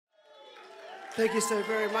Thank you so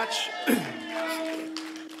very much.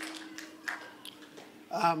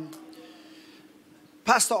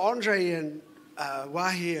 Pastor Andre and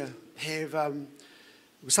Wahia have,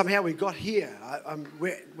 somehow we got here.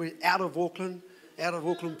 We're out of Auckland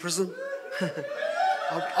prison.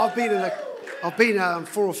 I've been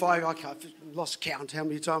 4 or 5, I've lost count how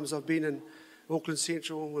many times I've been in Auckland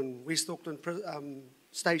Central and West Auckland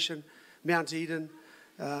Station, Mount Eden.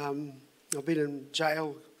 I've been in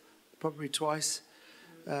jail probably twice.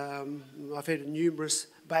 I've had numerous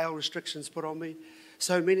bail restrictions put on me.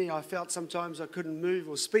 So many I felt sometimes I couldn't move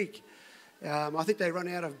or speak. I think they run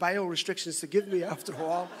out of bail restrictions to give me after a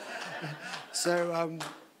while. So,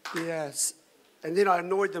 yes. And then I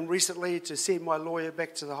annoyed them recently to send my lawyer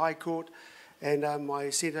back to the High Court, and I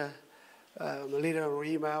sent a letter or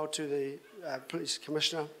email to the Police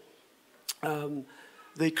Commissioner,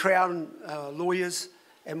 the Crown lawyers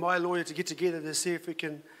and my lawyer to get together to see if we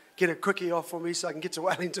can get a quickie off for me so I can get to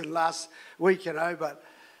Wellington last week, but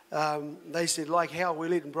they said, like hell, we're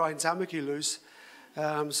letting Brian Tamaki loose.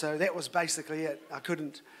 So that was basically it. I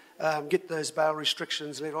couldn't get those bail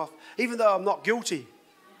restrictions let off, even though I'm not guilty.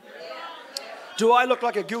 Do I look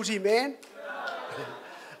like a guilty man?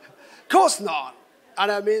 Of course not.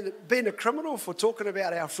 And I mean, being a criminal for talking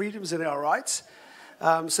about our freedoms and our rights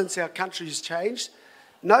since our country's changed,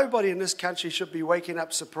 nobody in this country should be waking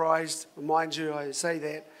up surprised. Mind you, I say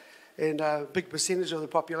that, and a big percentage of the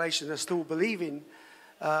population are still believing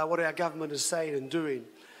what our government is saying and doing.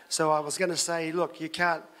 So I was going to say, look, you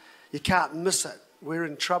can't miss it. We're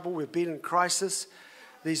in trouble. We've been in crisis.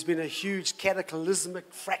 There's been a huge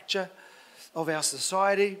cataclysmic fracture of our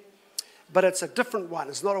society, but it's a different one.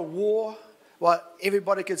 It's not a war. Well,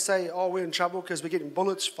 everybody could say, oh, we're in trouble because we're getting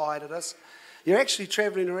bullets fired at us. You're actually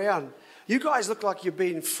traveling around. You guys look like you're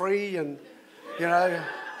being free and,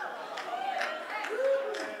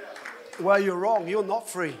 well, you're wrong. You're not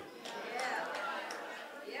free.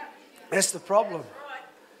 That's the problem.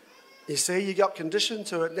 You see, you got conditioned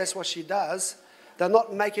to it, and that's what she does. They're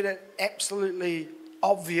not making it absolutely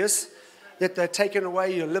obvious that they're taking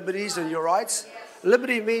away your liberties and your rights.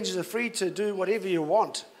 Liberty means you're free to do whatever you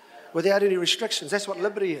want without any restrictions. That's what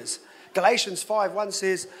liberty is. Galatians 5:1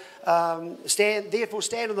 says, therefore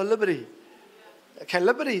stand on the liberty. Okay,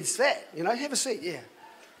 liberty is that. Have a seat. Yeah,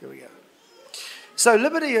 here we go. So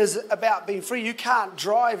liberty is about being free. You can't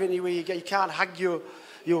drive anywhere you go. You can't hug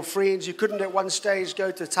your friends. You couldn't at one stage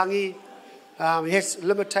go to Tangi. He has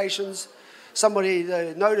limitations. Somebody,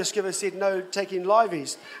 the notice giver said no taking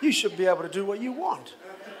liveys. You should be able to do what you want.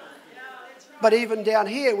 But even down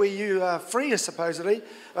here where you are free supposedly,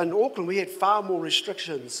 in Auckland we had far more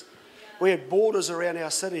restrictions. We had borders around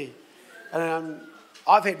our city. And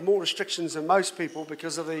I've had more restrictions than most people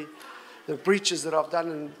because of the breaches that I've done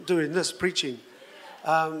in doing this preaching.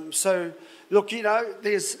 So look,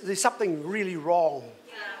 there's something really wrong.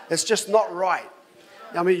 It's just not right.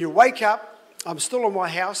 I mean, you wake up, I'm still in my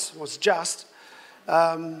house, was just,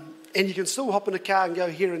 and you can still hop in the car and go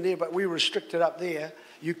here and there, but we were restricted up there.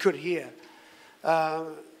 You could hear.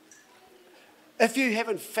 If you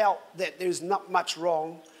haven't felt that there's not much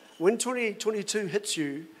wrong, when 2022 hits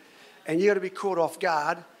you and you're going to be caught off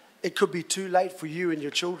guard, it could be too late for you and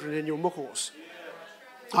your children and your muckles.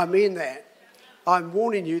 I mean that. I'm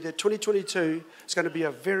warning you that 2022 is going to be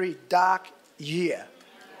a very dark year.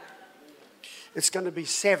 It's going to be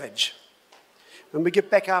savage. When we get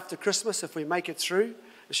back after Christmas, if we make it through,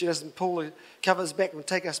 if she doesn't pull the covers back and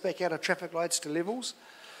take us back out of traffic lights to levels,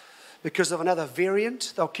 because of another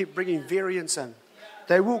variant, they'll keep bringing variants in.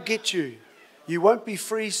 They will get you. You won't be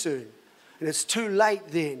free soon. And it's too late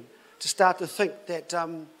then to start to think that,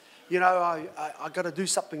 I've got to do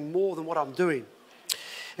something more than what I'm doing.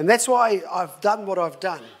 And that's why I've done what I've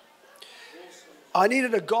done. I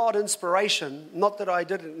needed a God inspiration, not that I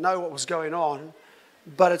didn't know what was going on,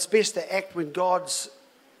 but it's best to act when God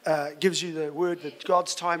gives you the word that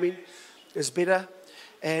God's timing is better.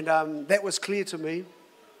 And that was clear to me.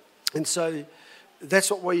 And so that's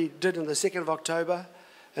what we did on the 2nd of October.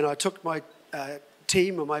 And I took my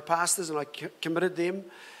team and my pastors and I committed them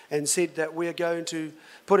and said that we're going to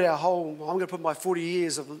put I'm going to put my 40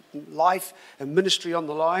 years of life and ministry on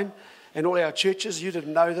the line and all our churches. You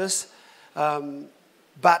didn't know this.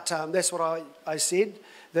 But that's what I said,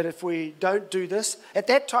 that if we don't do this, at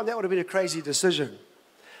that time that would have been a crazy decision.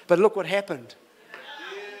 But look what happened.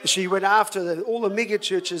 She went after all the mega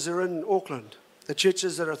churches are in Auckland, the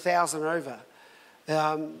churches that are 1,000 over.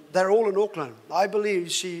 They're all in Auckland. I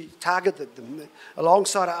believe she targeted them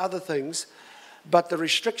alongside of other things, but the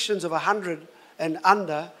restrictions of 100 and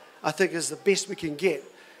under, I think, is the best we can get.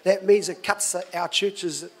 That means it cuts our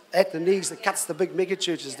churches at the knees, it cuts the big mega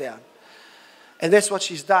churches down. And that's what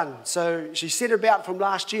she's done. So she set about from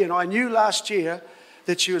last year, and I knew last year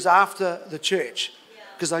that she was after the church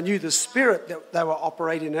because I knew the spirit that they were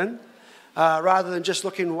operating in, rather than just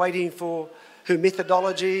waiting for her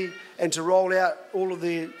methodology and to roll out all of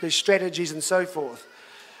the strategies and so forth.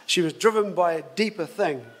 She was driven by a deeper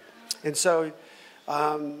thing. And so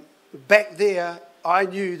back there, I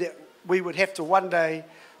knew that we would have to one day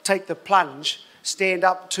take the plunge, stand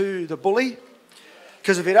up to the bully.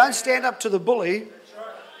 Because if you don't stand up to the bully,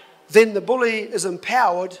 then the bully is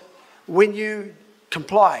empowered when you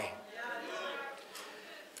comply.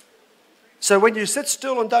 So when you sit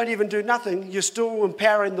still and don't even do nothing, you're still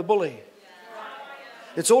empowering the bully.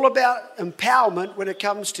 It's all about empowerment when it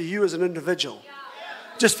comes to you as an individual.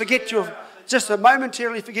 Just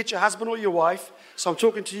momentarily forget your husband or your wife. So I'm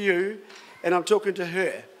talking to you and I'm talking to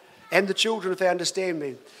her and the children if they understand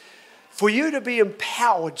me. For you to be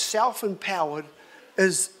empowered, self-empowered,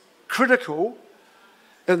 is critical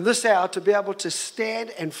in this hour to be able to stand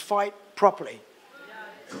and fight properly.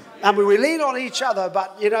 I mean, we lean on each other,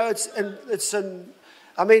 but it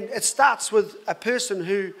starts with a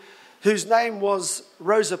person whose name was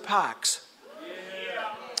Rosa Parks.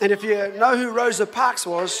 And if you know who Rosa Parks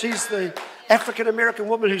was, she's the African American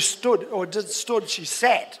woman who she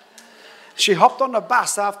sat. She hopped on the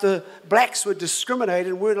bus after blacks were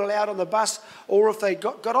discriminated and weren't allowed on the bus, or if they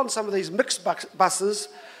got on some of these mixed buses,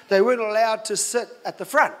 they weren't allowed to sit at the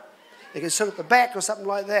front. They could sit at the back or something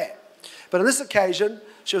like that. But on this occasion,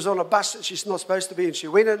 she was on a bus that she's not supposed to be, and she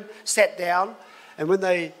went in, sat down, and when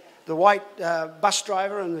the white bus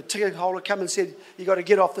driver and the ticket holder come and said, "You got to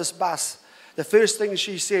get off this bus," the first thing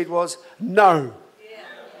she said was, "No."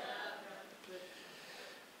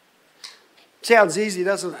 Sounds easy,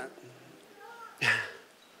 doesn't it?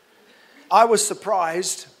 I was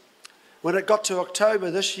surprised when it got to October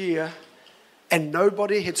this year and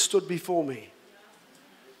nobody had stood before me.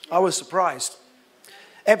 I was surprised.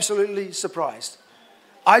 Absolutely surprised.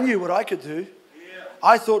 I knew what I could do.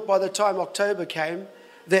 I thought by the time October came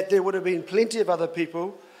that there would have been plenty of other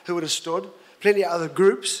people who would have stood, plenty of other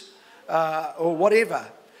groups or whatever.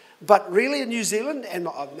 But really in New Zealand and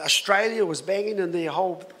Australia was banging in the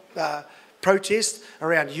whole protest.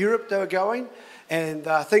 Around Europe they were going. And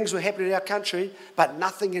things were happening in our country, but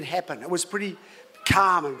nothing had happened. It was pretty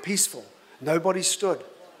calm and peaceful. Nobody stood.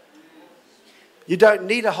 You don't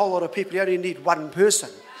need a whole lot of people. You only need one person.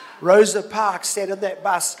 Rosa Parks sat in that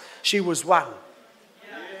bus. She was one.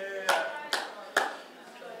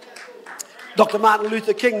 Dr. Martin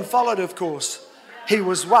Luther King followed, of course. He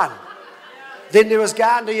was one. Then there was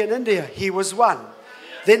Gandhi in India. He was one.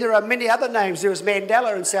 Then there are many other names. There was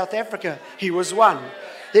Mandela in South Africa. He was one.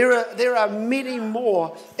 There are many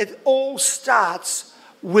more. It all starts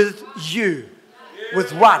with you,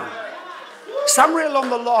 with one. Somewhere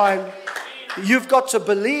along the line, you've got to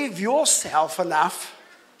believe yourself enough.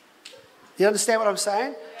 You understand what I'm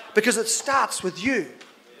saying? Because it starts with you.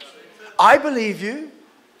 I believe you.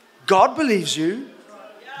 God believes you.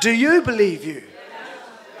 Do you believe you?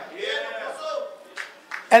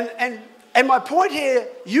 And my point here,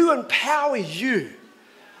 you empower you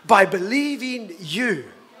by believing you.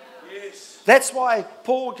 That's why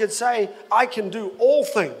Paul could say, I can do all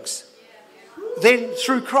things then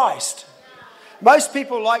through Christ. Most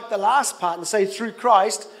people like the last part and say, through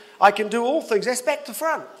Christ, I can do all things. That's back to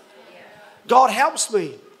front. God helps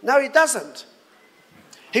me. No, he doesn't.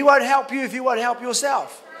 He won't help you if you won't help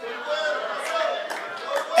yourself.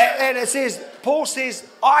 And it says, Paul says,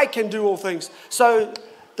 I can do all things. So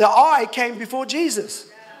the I came before Jesus.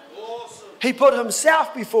 He put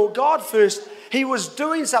himself before God first. He was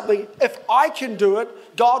doing something. If I can do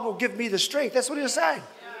it, God will give me the strength. That's what he was saying.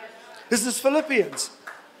 This is Philippians.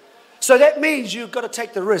 So that means you've got to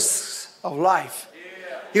take the risks of life.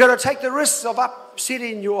 You've got to take the risks of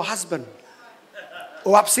upsetting your husband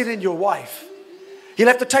or upsetting your wife. You'll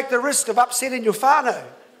have to take the risk of upsetting your whānau,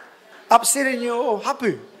 upsetting your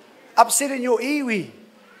hapu, upsetting your iwi,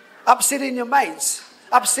 upsetting your mates,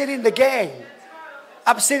 upsetting the gang,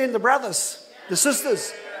 upsetting the brothers, the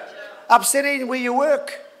sisters, upsetting where you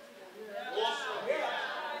work.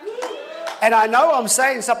 And I know I'm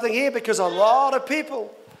saying something here because a lot of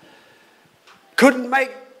people couldn't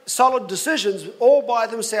make solid decisions all by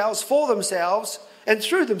themselves, for themselves, and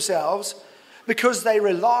through themselves because they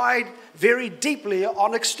relied very deeply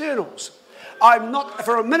on externals. I'm not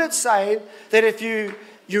for a minute saying that if you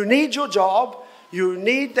need your job, you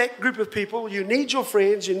need that group of people, you need your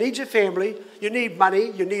friends, you need your family, you need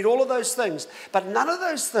money, you need all of those things. But none of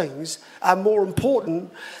those things are more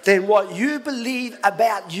important than what you believe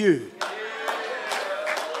about you.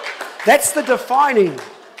 That's the defining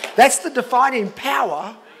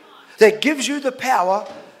power that gives you the power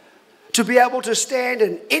to be able to stand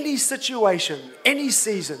in any situation, any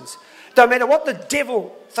seasons. No matter what the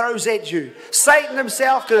devil throws at you. Satan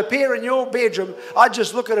himself could appear in your bedroom. I'd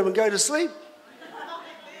just look at him and go to sleep.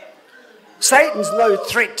 Satan's no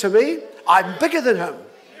threat to me. I'm bigger than him.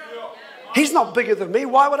 He's not bigger than me.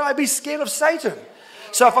 Why would I be scared of Satan?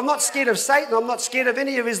 So if I'm not scared of Satan, I'm not scared of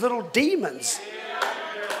any of his little demons.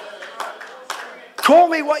 Call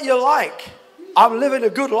me what you like. I'm living a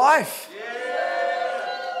good life.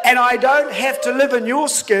 And I don't have to live in your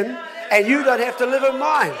skin, and you don't have to live in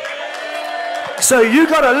mine. So you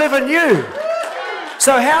got to live in you.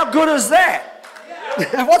 So how good is that?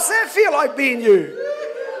 What's that feel like being you?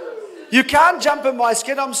 You can't jump in my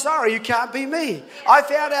skin. I'm sorry, you can't be me. I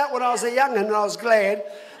found out when I was a young'un, and I was glad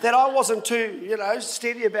that I wasn't too,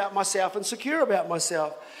 steady about myself and secure about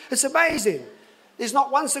myself. It's amazing. There's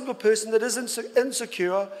not one single person that is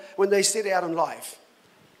insecure when they set out in life.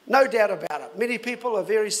 No doubt about it. Many people are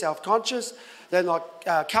very self-conscious. They're not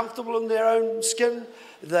comfortable in their own skin.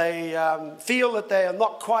 They feel that they are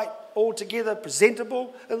not quite altogether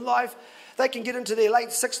presentable in life. They can get into their late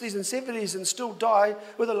 60s and 70s and still die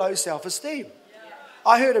with a low self-esteem.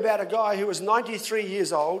 I heard about a guy who was 93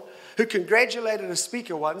 years old who congratulated a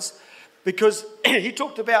speaker once because he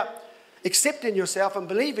talked about accepting yourself and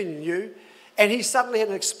believing in you, and he suddenly had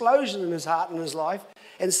an explosion in his heart and his life,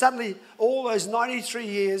 and suddenly all those 93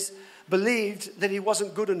 years believed that he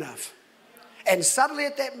wasn't good enough. And suddenly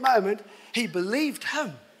at that moment, he believed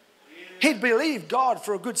him. He'd believed God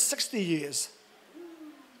for a good 60 years.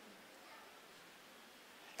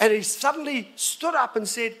 And he suddenly stood up and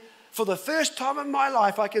said, for the first time in my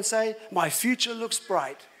life, I can say, my future looks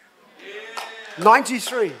bright.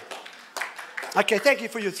 93. Okay, thank you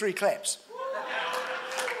for your 3 claps.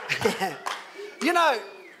 You know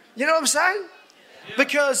what I'm saying?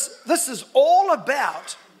 Because this is all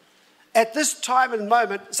about, at this time and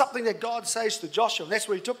moment, something that God says to Joshua. That's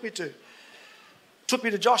where he took me to. Took me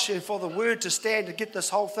to Joshua for the word to stand to get this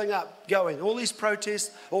whole thing up going. All these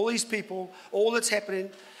protests, all these people, all that's happening.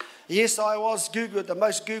 Yes, I was Googled, the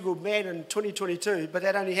most Googled man in 2022, but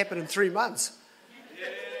that only happened in 3 months.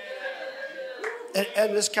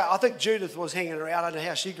 And this car, I think Judith was hanging around. I don't know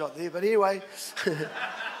how she got there, but anyway.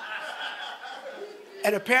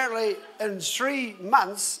 And apparently in 3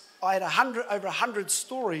 months, I had over 100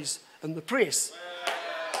 stories in the press.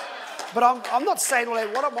 But I'm not saying all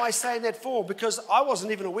that. What am I saying that for? Because I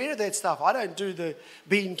wasn't even aware of that stuff. I don't do the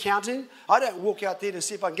bean counting. I don't walk out there to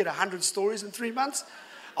see if I can get 100 stories in 3 months.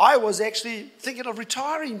 I was actually thinking of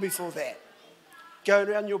retiring before that. Going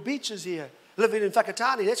around your beaches here. Living in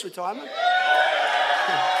Whakatane, that's retirement.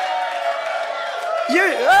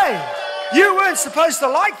 You weren't supposed to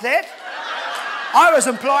like that. I was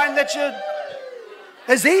implying that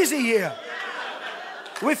it's easy here.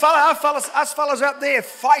 Us fellas out there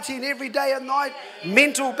fighting every day and night,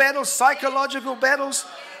 mental battles, psychological battles,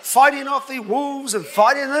 fighting off the wolves and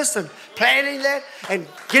fighting this and planning that and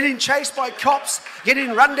getting chased by cops,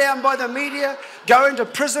 getting run down by the media, going to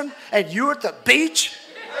prison, and you at the beach.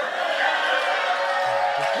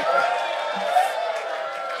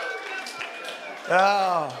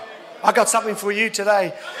 Oh, I got something for you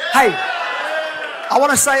today. Hey, I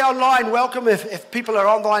want to say online, welcome. If people are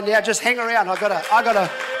online now, just hang around. I got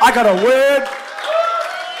a word.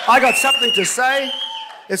 I got something to say.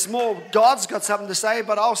 It's more God's got something to say,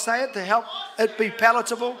 but I'll say it to help it be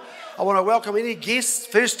palatable. I want to welcome any guests,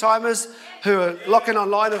 first-timers who are looking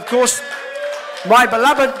online. Of course, my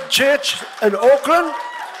beloved church in Auckland,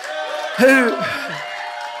 who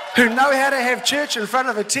know how to have church in front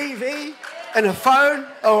of a TV and a phone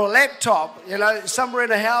or a laptop, somewhere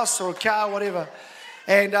in a house or a car, whatever.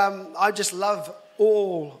 And I just love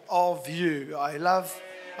all of you. I love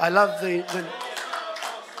the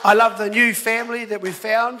new family that we've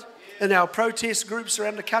found in our protest groups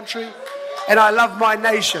around the country. And I love my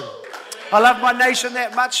nation. I love my nation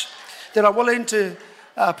that much that I'm willing to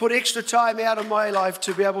put extra time out of my life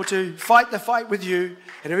to be able to fight the fight with you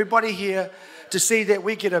and everybody here to see that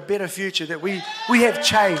we get a better future, that we have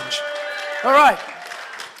change. All right.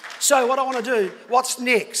 So what I want to do, what's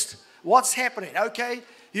next? What's happening? Okay,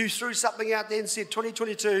 you threw something out there and said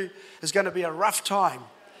 2022 is going to be a rough time.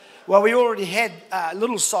 Well, we already had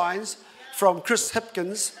little signs from Chris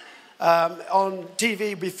Hipkins on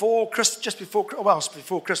TV before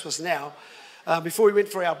Christmas now, before we went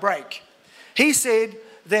for our break. He said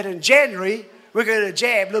that in January, we're going to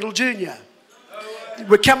jab little Junior.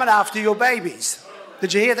 We're coming after your babies.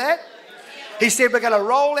 Did you hear that? He said we're going to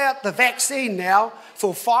roll out the vaccine now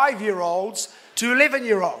for 5-year-olds to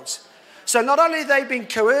 11-year-olds. So not only have they been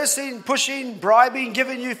coercing, pushing, bribing,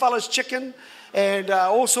 giving you fellas chicken and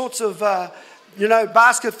all sorts of,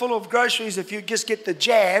 basket full of groceries if you just get the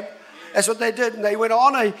jab. That's what they did. And they went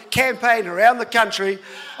on a campaign around the country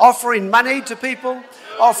offering money to people,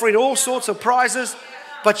 offering all sorts of prizes.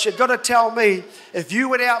 But you've got to tell me, if you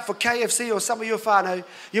went out for KFC or some of your whānau,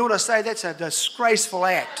 you want to say that's a disgraceful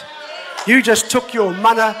act. You just took your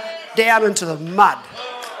mana down into the mud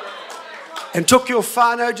and took your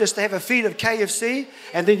whānau just to have a feed of KFC,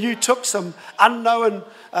 and then you took some unknown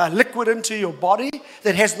liquid into your body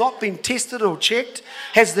that has not been tested or checked,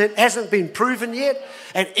 that hasn't been proven yet,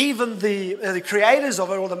 and even the creators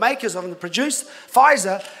of it, or the makers of it, the produce,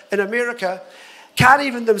 Pfizer in America, can't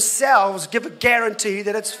even themselves give a guarantee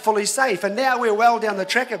that it's fully safe. And now we're well down the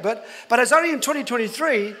track a bit, but it's only in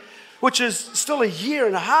 2023, which is still a year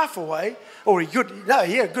and a half away, or a good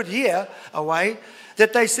year away,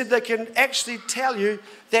 that they said they can actually tell you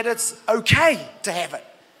that it's okay to have it.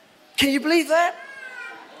 Can you believe that?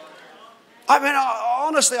 I mean,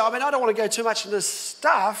 honestly, I don't want to go too much into this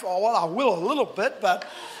stuff. Oh, well, I will a little bit, but,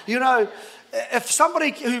 if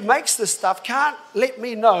somebody who makes this stuff can't let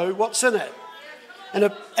me know what's in it,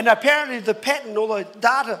 and apparently the pattern or the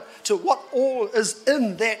data to what all is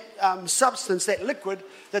in that substance, that liquid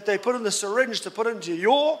that they put in the syringe to put into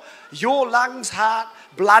your lungs, heart,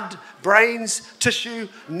 blood, brains, tissue,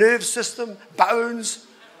 nerve system, bones.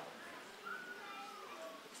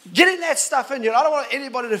 Getting that stuff in you, I don't want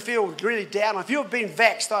anybody to feel really down. If you've been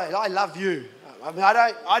vaxxed, I love you. I mean,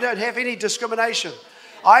 I don't have any discrimination.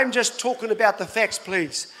 I'm just talking about the facts,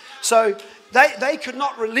 please. So they could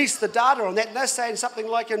not release the data on that. And they're saying something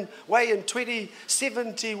like in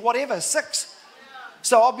 2070, whatever, 6.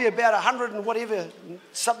 So I'll be about 100 and whatever,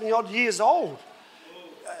 something odd years old.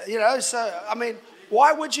 So, I mean,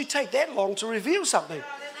 why would you take that long to reveal something?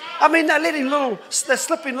 I mean, they're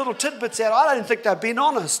slipping little tidbits out. I don't think they're being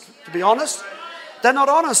honest, to be honest. They're not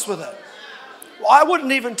honest with it. I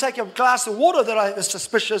wouldn't even take a glass of water that I was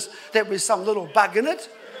suspicious there was some little bug in it.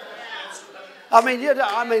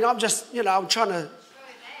 I'm just, I'm trying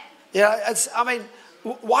to,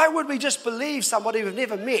 why would we just believe somebody we've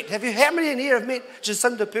never met? How many in here have met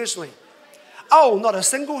Jacinda personally? Oh, not a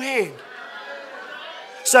single hand.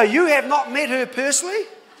 So you have not met her personally?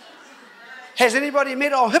 Has anybody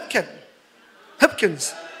met old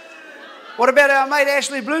Hipkins? What about our mate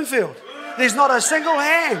Ashley Bloomfield? There's not a single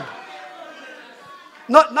hand.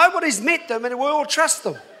 Nobody's met them, and we all trust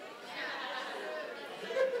them.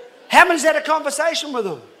 How many's had a conversation with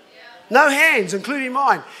them? No hands, including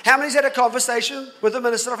mine. How many's had a conversation with the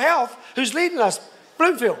Minister of Health who's leading us?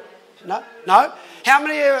 Bloomfield? No. How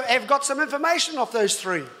many have got some information off those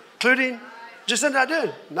three, including Jacinda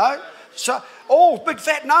Ardern? No. So, all big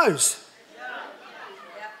fat no's.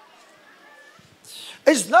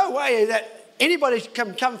 There's no way that anybody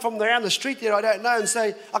can come from around the street there I don't know and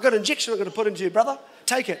say, I've got an injection I'm going to put into you, brother.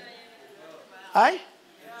 Take it. Eh?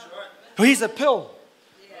 Well, here's a pill.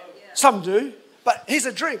 Some do, but here's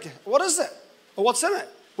a drink. What is it? Or what's in it?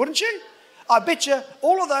 Wouldn't you? I bet you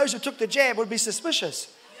all of those who took the jab would be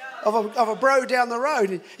suspicious of a bro down the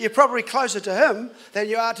road. You're probably closer to him than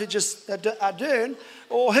you are to just Ardern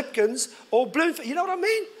or Hipkins or Bloomfield. You know what I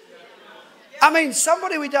mean? I mean,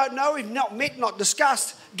 somebody we don't know, we've not met, not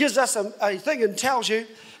discussed, gives us a thing and tells you,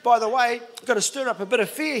 by the way, we've got to stir up a bit of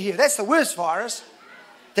fear here. That's the worst virus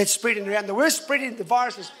that's spreading around. The worst the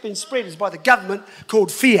virus that's been spread is by the government,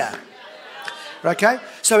 called fear. Okay?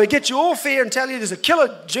 So we get you all fear and tell you there's a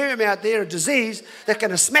killer germ out there, a disease that's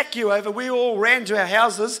going to smack you over. We all ran to our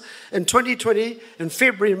houses in 2020, in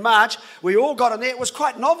February and March. We all got in there. It was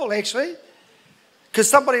quite novel, actually,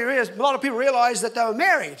 because a lot of people realised that they were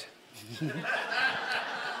married.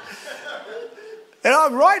 And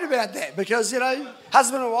I'm right about that because,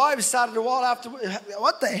 husband and wife started a while after,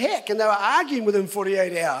 what the heck? And they were arguing within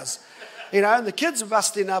 48 hours. And the kids were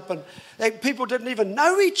busting up and people didn't even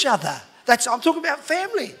know each other. I'm talking about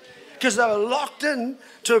family because they were locked in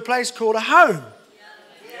to a place called a home.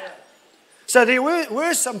 So there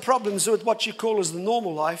were some problems with what you call as the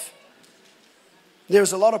normal life. There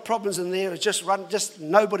was a lot of problems in there. It just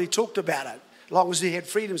nobody talked about it as long as you had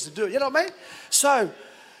freedoms to do it. You know what I mean?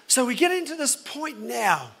 So we get into this point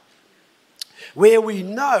now where we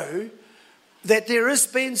know that there has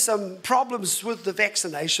been some problems with the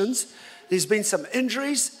vaccinations. There's been some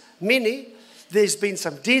injuries, many. There's been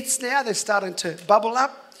some deaths now. They're starting to bubble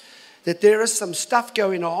up. That there is some stuff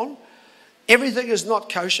going on. Everything is not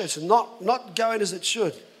kosher. It's not going as it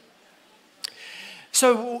should.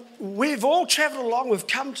 So we've all travelled along. We've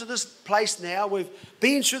come to this place now. We've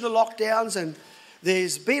been through the lockdowns and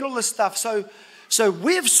there's been all this stuff. So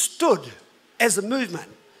we've stood as a movement.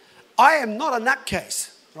 I am not a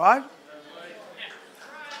nutcase, right?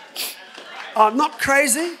 I'm not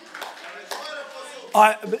crazy.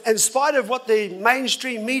 In spite of what the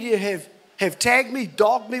mainstream media have tagged me,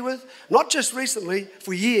 dogged me with, not just recently,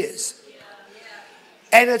 for years.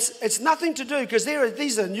 And it's nothing to do, because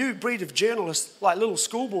these are a new breed of journalists, like little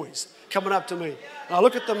schoolboys, coming up to me. And I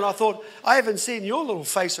look at them and I thought, I haven't seen your little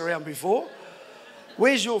face around before.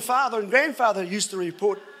 Where's your father and grandfather who used to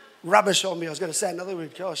report rubbish on me? I was going to say another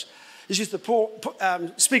word, gosh. He used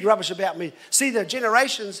to speak rubbish about me. See, the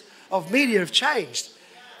generations of media have changed.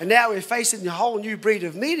 And now we're facing a whole new breed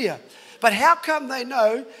of media. But how come they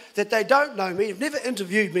know that they don't know me, have never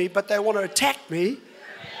interviewed me, but they want to attack me?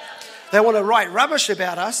 They want to write rubbish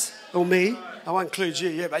about us, or me. I won't include you,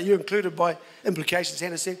 yeah, but you're included by implications,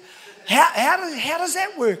 Hannah said. How does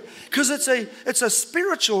that work? Because it's a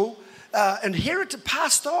spiritual inherited,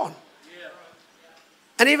 passed on.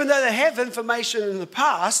 And even though they have information in the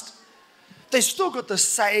past, they've still got the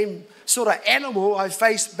same sort of animal I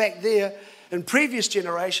faced back there in previous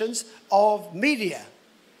generations of media.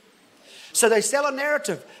 So they sell a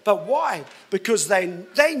narrative. But why? Because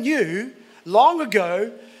they knew long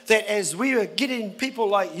ago that as we were getting people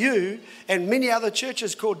like you and many other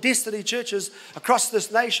churches called Destiny churches across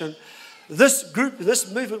this nation, this group,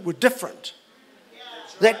 this movement were different.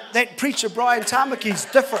 That preacher Brian Tamaki's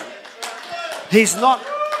different. He's not,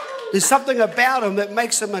 there's something about him that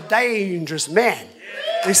makes him a dangerous man.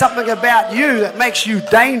 There's something about you that makes you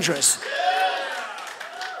dangerous.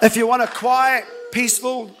 If you want a quiet,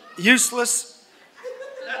 peaceful, useless,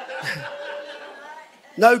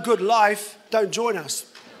 no good life, don't join us.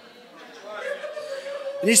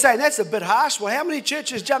 And you're saying, that's a bit harsh. Well, how many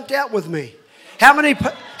churches jumped out with me? How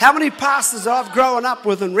many pastors I've grown up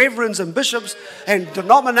with, and reverends and bishops and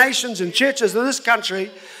denominations and churches in this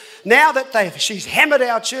country, now that she's hammered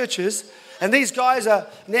our churches, and these guys are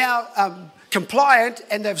now compliant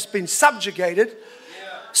and they've been subjugated,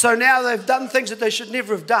 so now they've done things that they should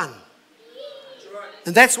never have done.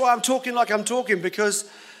 And that's why I'm talking like I'm talking, because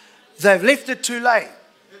they've left it too late.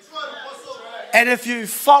 And if you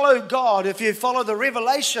follow God, if you follow the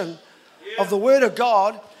revelation of the Word of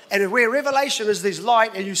God, and where revelation is this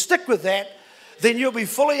light, and you stick with that, then you'll be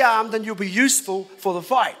fully armed and you'll be useful for the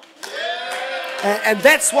fight. And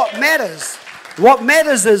that's what matters. What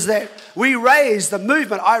matters is that we raise the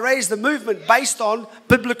movement. I raise the movement based on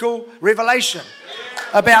biblical revelation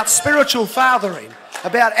about spiritual fathering,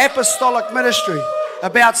 about apostolic ministry,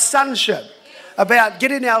 about sonship, about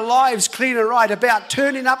getting our lives clean and right, about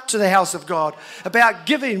turning up to the house of God, about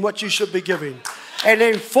giving what you should be giving, and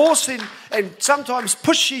then forcing and sometimes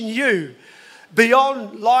pushing you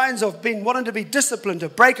beyond lines of wanting to be disciplined, to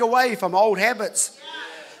break away from old habits.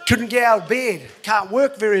 Couldn't get out of bed, can't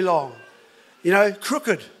work very long,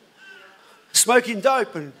 crooked, smoking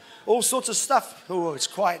dope and all sorts of stuff. Oh, it's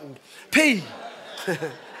quiet, and pee,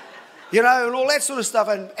 and all that sort of stuff,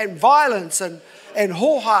 and violence and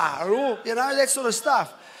hoo-ha, and all, that sort of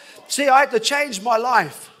stuff. See, I had to change my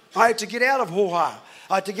life. I had to get out of hoo-ha.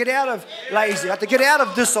 I had to get out of lazy. I had to get out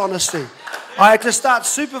of dishonesty. I had to start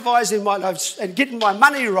supervising my life and getting my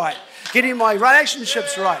money right, getting my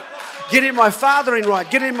relationships right, getting my fathering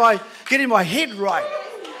right, getting my head right,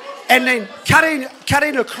 and then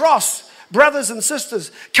cutting across brothers and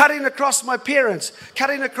sisters, cutting across my parents,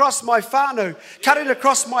 cutting across my whānau, cutting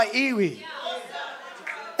across my iwi.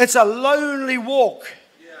 It's a lonely walk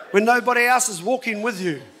when nobody else is walking with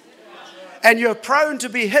you. And you're prone to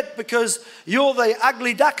be hit because you're the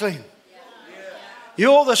ugly duckling.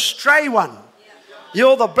 You're the stray one.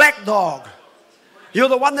 You're the black dog. You're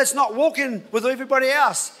the one that's not walking with everybody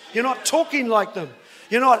else. You're not talking like them.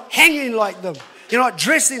 You're not hanging like them. You're not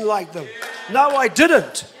dressing like them. No, I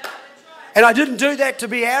didn't. And I didn't do that to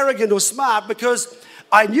be arrogant or smart, because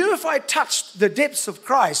I knew if I touched the depths of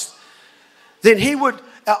Christ, then he would,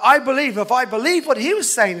 if I believe what he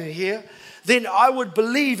was saying in here, then I would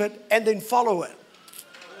believe it and then follow it.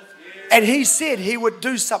 And he said he would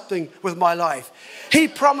do something with my life. He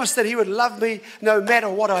promised that he would love me no matter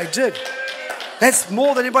what I did. That's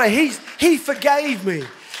more than anybody. He forgave me.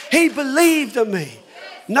 He believed in me.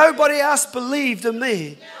 Nobody else believed in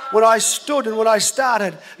me when I stood and when I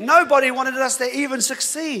started. Nobody wanted us to even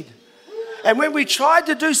succeed. And when we tried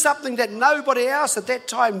to do something that nobody else at that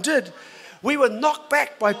time did, we were knocked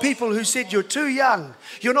back by people who said, you're too young.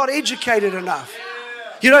 You're not educated enough.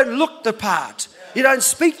 You don't look the part. You don't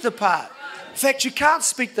speak the part. In fact, you can't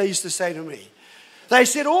speak, they used to say to me. They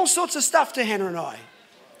said all sorts of stuff to Hannah and I.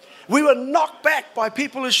 We were knocked back by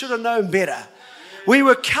people who should have known better. We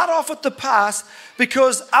were cut off at the pass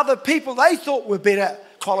because other people they thought were better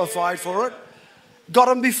qualified for it got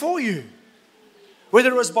them before you. Whether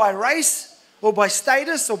it was by race or by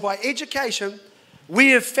status or by education,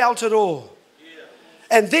 we have felt it all.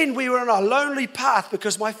 And then we were on a lonely path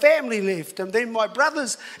because my family left, and then my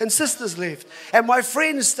brothers and sisters left, and my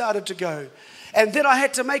friends started to go. And then I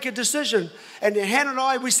had to make a decision. And Hannah and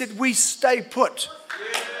I, we said, we stay put.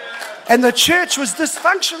 And the church was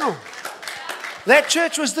dysfunctional. That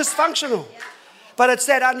church was dysfunctional. But it's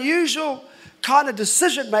that unusual kind of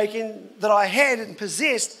decision making that I had and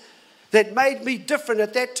possessed that made me different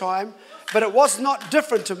at that time. But it was not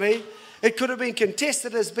different to me. It could have been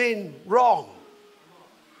contested as being wrong.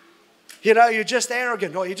 You know, you're just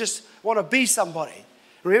arrogant, or you just want to be somebody.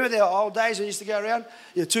 Remember the old days when you used to go around?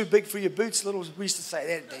 You're too big for your boots. We used to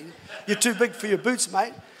say that. You're too big for your boots,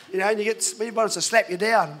 mate. You know, and somebody wants to slap you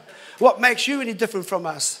down. What makes you any different from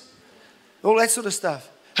us? All that sort of stuff.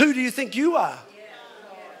 Who do you think you are?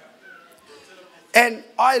 And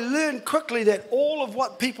I learned quickly that all of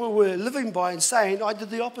what people were living by and saying, I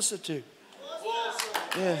did the opposite to.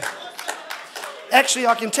 Yeah. Actually,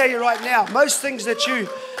 I can tell you right now, most things that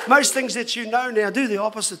you know now, do the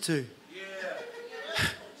opposite to.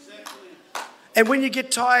 And when you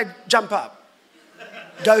get tired, jump up.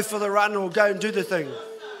 Go for the run or go and do the thing.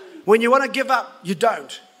 When you want to give up, you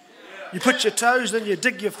don't. You put your toes and you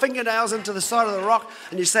dig your fingernails into the side of the rock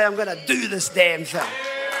and you say, I'm going to do this damn thing.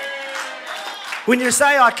 When you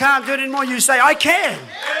say, I can't do it anymore, you say, I can.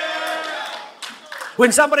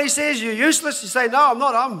 When somebody says you're useless, you say, no, I'm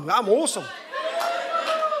not. I'm awesome.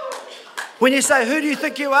 When you say, who do you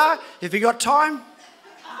think you are? If you got time,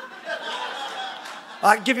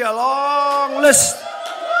 I can give you a long list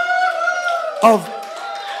of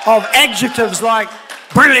adjectives like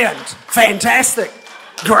brilliant, fantastic,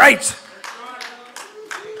 great.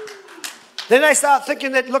 Then they start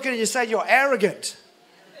thinking that, looking at you, say you're arrogant.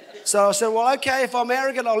 So I said, well, okay, if I'm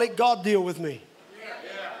arrogant, I'll let God deal with me.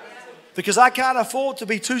 Because I can't afford to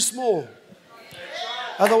be too small.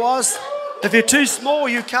 Otherwise, if you're too small,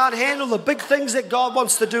 you can't handle the big things that God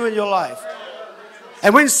wants to do in your life.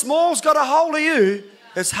 And when small's got a hold of you,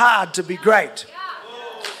 it's hard to be great.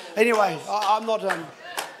 Anyway, I'm not,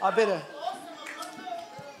 I better.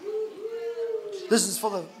 This is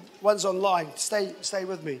for the ones online. Stay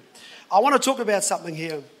with me. I want to talk about something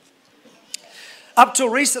here. Up till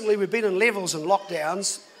recently, we've been in levels and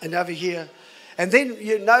lockdowns and over here. And then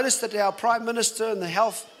you notice that our Prime Minister and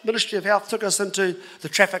the Ministry of Health took us into the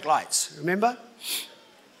traffic lights, remember?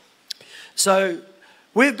 So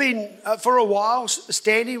we've been, for a while,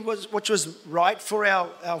 standing, which was right for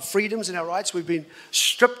our freedoms and our rights. We've been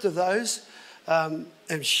stripped of those, and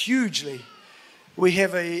hugely. We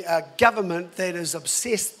have a government that is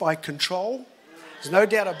obsessed by control. There's no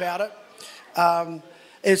doubt about it.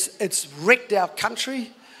 It's wrecked our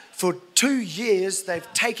country. For 2 years,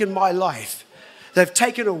 they've taken my life. They've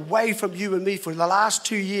taken away from you and me. For the last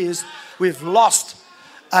 2 years, we've lost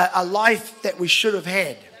a life that we should have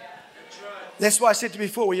had. That's why I said to you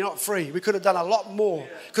before, you're not free. We could have done a lot more.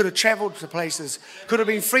 Could have travelled to places. Could have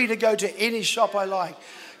been free to go to any shop I like.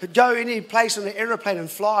 Could go any place on an aeroplane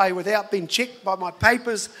and fly without being checked by my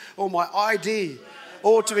papers or my ID.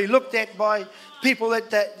 Or to be looked at by people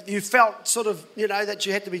that you felt sort of, that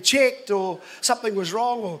you had to be checked or something was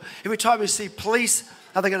wrong. Or every time you see police,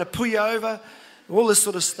 are they going to pull you over? All this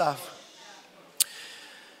sort of stuff.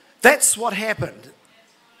 That's what happened.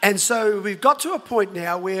 And so we've got to a point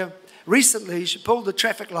now where recently she pulled the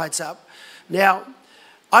traffic lights up. Now,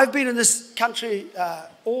 I've been in this country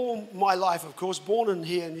all my life, of course, born in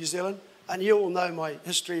here in New Zealand. And you all know my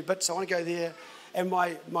history a bit, so I want to go there. And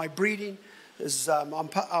my breeding is, I'm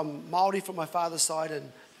Māori from my father's side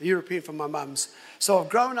and European from my mum's. So I've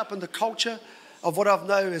grown up in the culture of what I've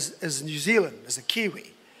known as New Zealand, as a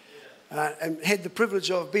Kiwi. And had the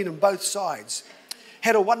privilege of being on both sides.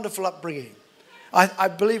 Had a wonderful upbringing. I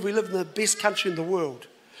believe we live in the best country in the world.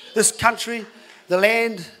 This country, the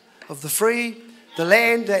land of the free, the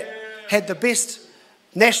land that had the best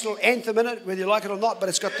national anthem in it, whether you like it or not, but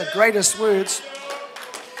it's got the greatest words.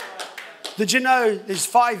 Did you know there's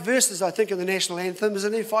 5 verses, I think, in the national anthem?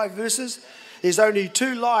 Isn't there 5 verses? There's only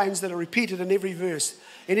 2 lines that are repeated in every verse.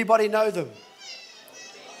 Anybody know them?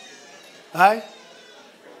 Hey?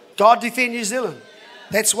 God defend New Zealand.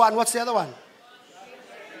 That's one. What's the other one?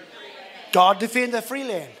 God defend the free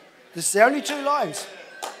land. This is the only 2 lines.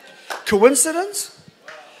 Coincidence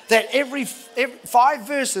that every 5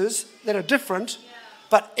 verses that are different,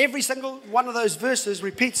 but every single one of those verses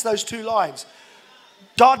repeats those 2 lines.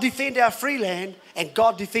 God defend our free land and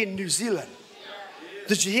God defend New Zealand.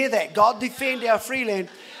 Did you hear that? God defend our free land.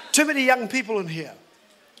 Too many young people in here.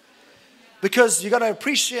 Because you've got to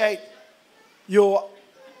appreciate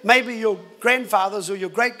maybe your grandfathers or your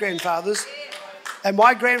great-grandfathers. And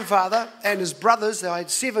my grandfather and his brothers, I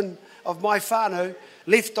had 7 of my whānau,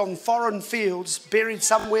 left on foreign fields, buried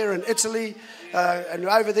somewhere in Italy, and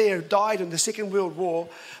over there died in the Second World War,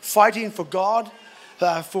 fighting for God,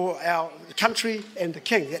 for our country and the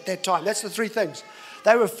king at that time. That's the three things.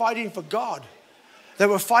 They were fighting for God. They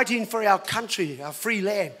were fighting for our country, our free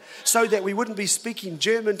land, so that we wouldn't be speaking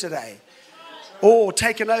German today, or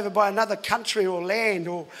taken over by another country or land,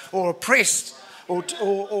 or oppressed,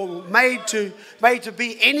 or made to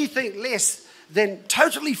be anything less than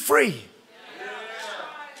totally free.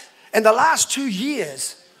 In the last 2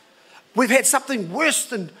 years, we've had something worse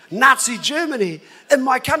than Nazi Germany in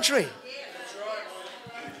my country.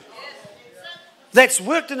 That's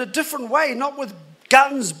worked in a different way, not with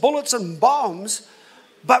guns, bullets, and bombs,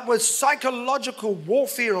 but with psychological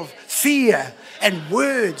warfare of fear and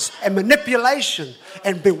words and manipulation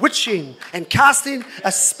and bewitching and casting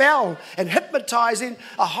a spell and hypnotizing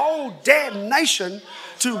a whole damn nation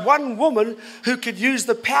to one woman who could use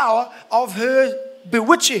the power of her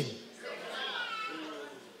bewitching.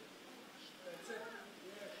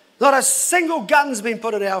 Not a single gun's been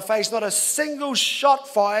put in our face, not a single shot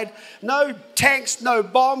fired, no tanks, no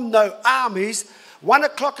bomb, no armies. 1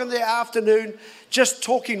 o'clock in the afternoon, just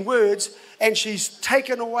talking words, and she's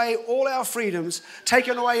taken away all our freedoms,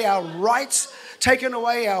 taken away our rights, taken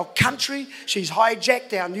away our country. She's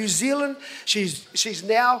hijacked our New Zealand. She's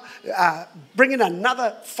now bringing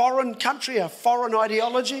another foreign country, a foreign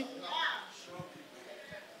ideology.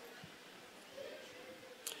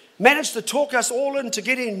 Managed to talk us all into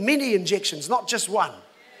getting many injections, not just one.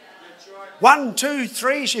 1, 2,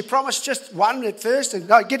 3. She promised just one at first, and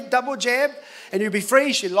no, get double jab, and you'll be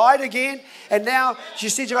free. She lied again, and now she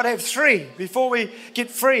said you've got to have 3 before we get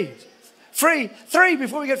free. 3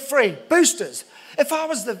 before we get free. Boosters. If I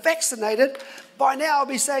was the vaccinated, by now I'd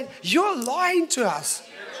be saying, you're lying to us.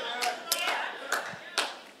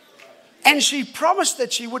 And she promised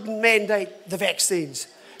that she wouldn't mandate the vaccines.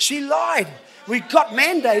 She lied. We got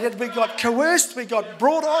mandated, we got coerced, we got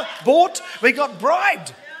bought, we got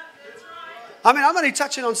bribed. I mean, I'm only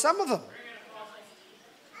touching on some of them.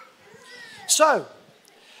 So,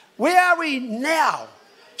 where are we now?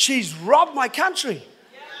 She's robbed my country.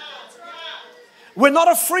 We're not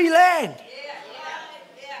a free land.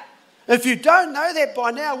 If you don't know that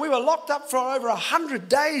by now, we were locked up for over 100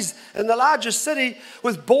 days in the largest city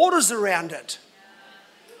with borders around it.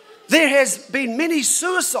 There has been many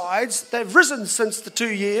suicides. They've risen since the 2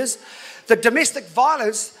 years. The domestic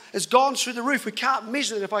violence has gone through the roof. We can't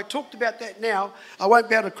measure it. If I talked about that now, I won't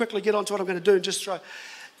be able to quickly get on to what I'm going to do and just try.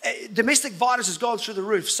 Domestic violence has gone through the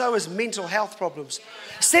roof. So has mental health problems.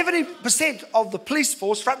 70% of the police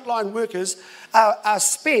force, frontline workers, are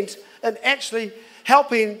spent in actually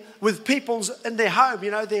helping with people's in their home,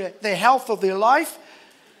 their health of their life.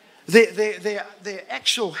 Their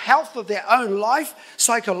actual health of their own life,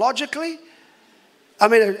 psychologically,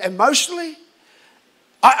 emotionally.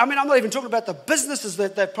 I'm not even talking about the businesses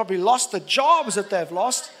that they've probably lost, the jobs that they've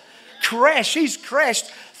lost. She's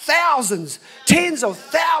crashed. Thousands, tens of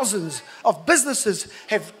thousands of businesses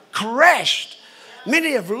have crashed.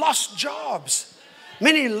 Many have lost jobs.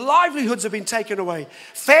 Many livelihoods have been taken away.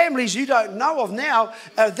 Families you don't know of now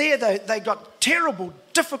are there. They got terrible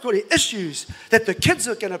difficulty, issues that the kids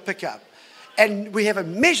are going to pick up. And we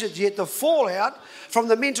haven't measured yet the fallout from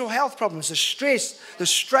the mental health problems, the stress, the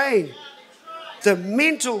strain, the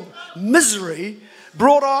mental misery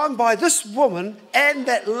brought on by this woman and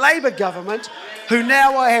that Labour government, who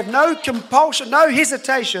now I have no compulsion, no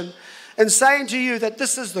hesitation in saying to you that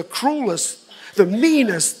this is the cruelest, the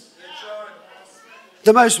meanest,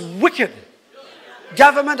 the most wicked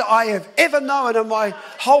government I have ever known in my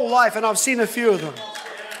whole life, and I've seen a few of them.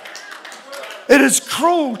 It is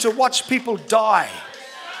cruel to watch people die,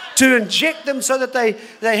 to inject them so that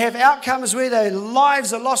they have outcomes where their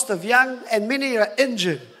lives are lost of young and many are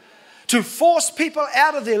injured, to force people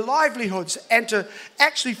out of their livelihoods and to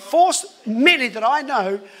actually force many that I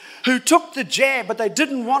know who took the jab but they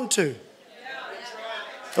didn't want to.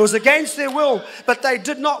 It was against their will, but they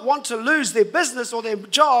did not want to lose their business or their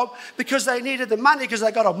job because they needed the money, because they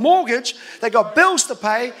got a mortgage, they got bills to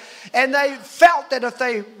pay, and they felt that if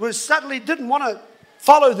they suddenly didn't want to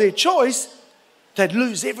follow their choice, they'd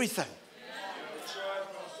lose everything.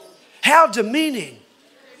 How demeaning.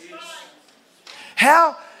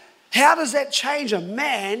 How does that change a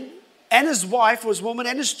man and his wife or his woman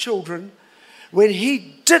and his children when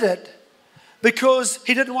he did it because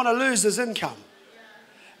he didn't want to lose his income?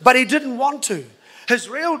 But he didn't want to.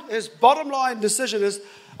 His bottom line decision is,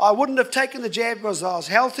 I wouldn't have taken the jab because I was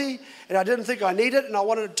healthy and I didn't think I needed it and I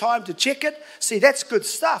wanted time to check it. See, that's good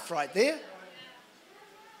stuff right there.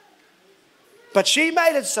 But she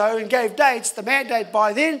made it so and gave dates. The mandate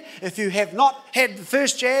by then, if you have not had the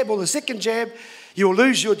first jab or the second jab, you'll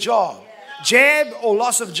lose your job. Jab or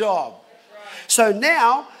loss of job. So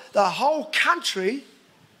now the whole country,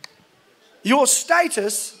 your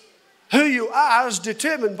status, who you are, is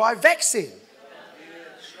determined by vaccine.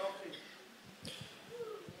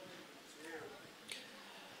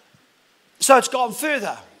 So it's gone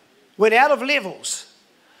further. Went out of levels.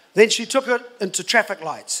 Then she took it into traffic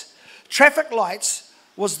lights. Traffic lights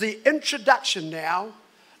was the introduction now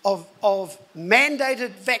of mandated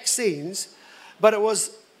vaccines, but it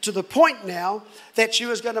was to the point now that she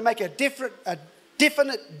was going to make a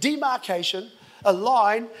definite demarcation, a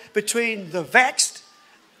line between the vaxxed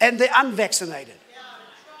and the unvaccinated.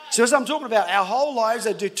 So as I'm talking about, our whole lives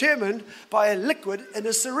are determined by a liquid in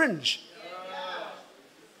a syringe.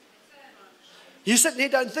 You sitting here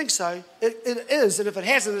don't think so. It is, and if it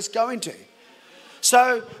hasn't, it's going to.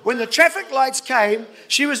 So when the traffic lights came,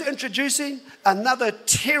 she was introducing another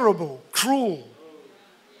terrible, cruel,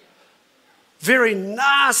 very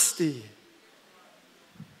nasty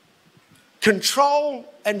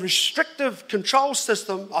control and restrictive control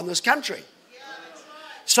system on this country.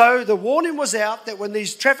 So the warning was out that when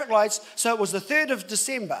these traffic lights, so it was the 3rd of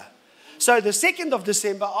December. So the 2nd of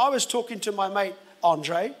December, I was talking to my mate,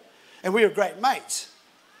 Andre, and we were great mates.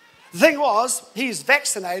 The thing was, he's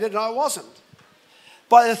vaccinated and I wasn't.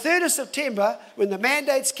 By the 3rd of September, when the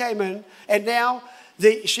mandates came in, and now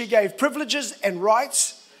she gave privileges and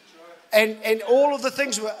rights, and all of the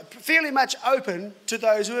things were fairly much open to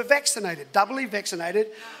those who were vaccinated, doubly vaccinated.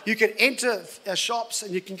 You can enter shops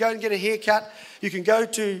and you can go and get a haircut. You can go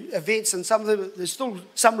to events, and some of them, there's still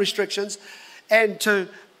some restrictions. And to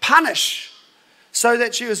punish, so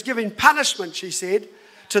that she was giving punishment, she said,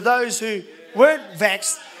 to those who weren't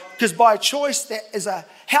vaxxed, because by choice, that is a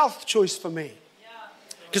health choice for me.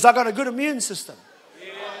 Because I've got a good immune system.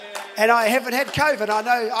 And I haven't had COVID. I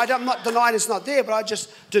know, I'm not denying it's not there, but I just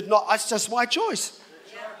did not, it's just my choice.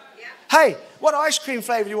 Hey, what ice cream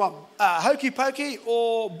flavour do you want? Hokey Pokey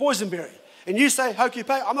or boysenberry? And you say Hokey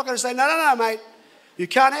Pokey. I'm not going to say, no, mate. You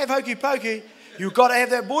can't have Hokey Pokey. You've got to have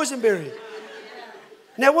that boysenberry.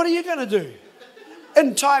 Now, what are you going to do?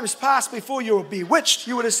 In times past, before you were bewitched,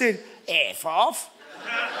 you would have said, F off.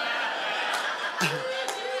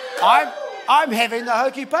 I'm having the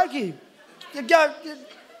Hokey Pokey. You go,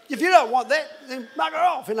 if you don't want that, then bugger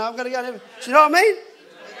off. I'm going to go and have it. You know what I mean?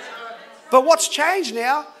 But what's changed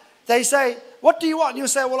now, they say, what do you want? And you'll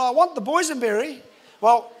say, well, I want the boysenberry.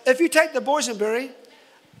 Well, if you take the boysenberry,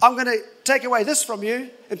 I'm going to take away this from you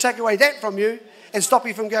and take away that from you and stop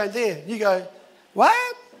you from going there. You go,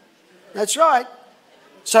 what? That's right.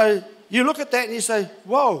 So you look at that and you say,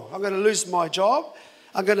 whoa, I'm going to lose my job.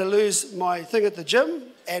 I'm going to lose my thing at the gym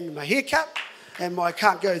and my haircut and my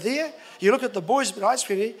can't go there. You look at the boys at ice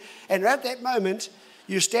cream, and at that moment,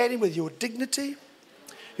 you're standing with your dignity.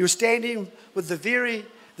 You're standing with the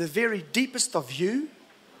very deepest of you.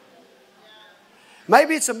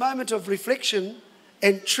 Maybe it's a moment of reflection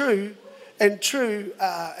and true,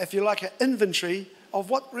 if you like, an inventory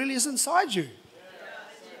of what really is inside you.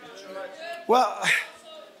 Well,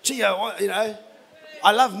 gee, you know,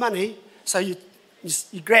 I love money, so you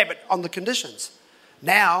grab it on the conditions.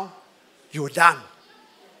 Now, you're done.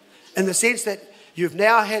 In the sense that you've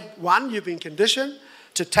now you've been conditioned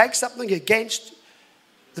to take something against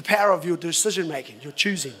the power of your decision making, your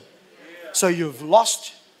choosing. So you've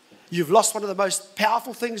lost one of the most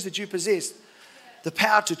powerful things that you possess, the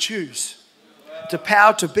power to choose, the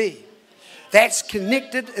power to be. That's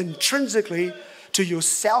connected intrinsically to your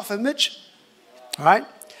self-image, all right?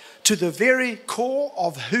 To the very core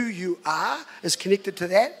of who you are is connected to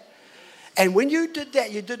that. And when you did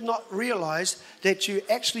that, you did not realize that you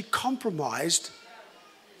actually compromised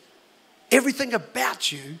everything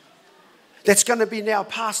about you that's going to be now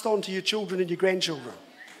passed on to your children and your grandchildren.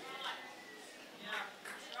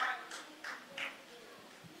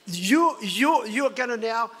 You're going to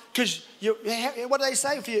now, because what do they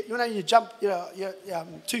say? If you jump you're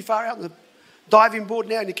too far out on the diving board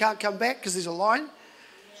now and you can't come back because there's a line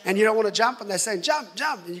and you don't want to jump, and they're saying, jump,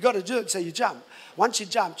 and you've got to do it, so you jump. Once you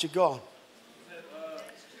jumped, you're gone.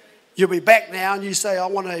 You'll be back now and you say, I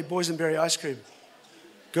want a boysenberry ice cream.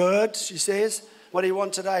 Good, she says. What do you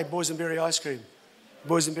want today? Boysenberry ice cream.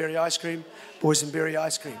 Boysenberry ice cream. Boysenberry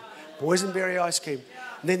ice cream. Boysenberry ice cream.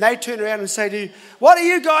 And then they turn around and say to you, what are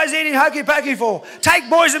you guys eating Hokey Pokey for? Take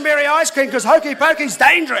boysenberry ice cream because Hokey Pokey's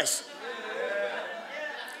dangerous.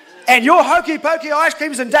 And your Hokey Pokey ice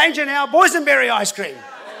cream's in danger now, boysenberry ice cream.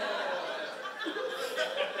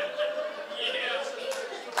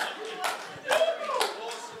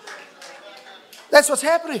 That's what's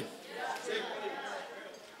happening.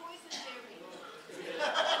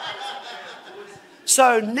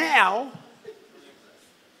 So now,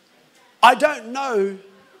 I don't know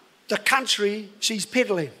the country she's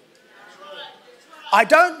peddling. I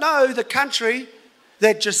don't know the country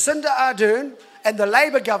that Jacinda Ardern and the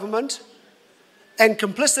Labour government and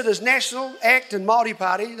complicit as National, ACT and Māori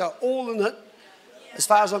Party, they're all in it, as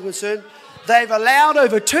far as I'm concerned. They've allowed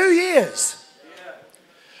over 2 years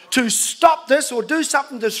to stop this or do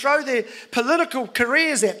something to throw their political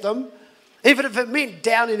careers at them, even if it meant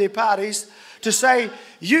down in their parties, to say,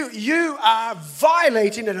 you are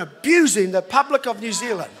violating and abusing the public of New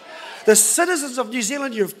Zealand. The citizens of New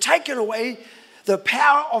Zealand, you've taken away the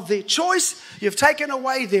power of their choice. You've taken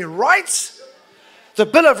away their rights. The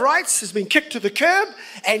Bill of Rights has been kicked to the curb,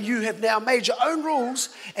 and you have now made your own rules,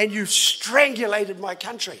 and you've strangulated my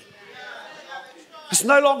country. It's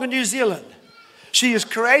no longer New Zealand. She is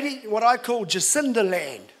creating what I call Jacinda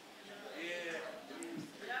land.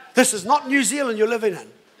 This is not New Zealand you're living in.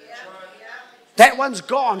 That one's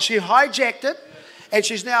gone. She hijacked it, and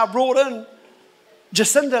she's now brought in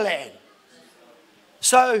Jacinda land.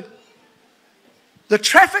 So the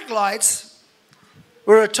traffic lights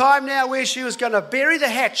were a time now where she was going to bury the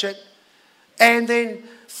hatchet and then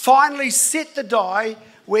finally set the die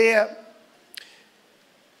where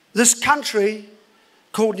this country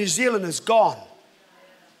called New Zealand is gone.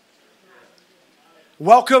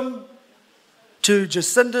 Welcome to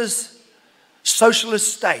Jacinda's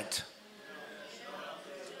socialist state.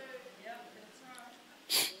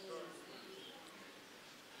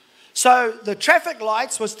 So the traffic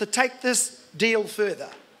lights was to take this deal further.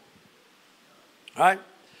 Right?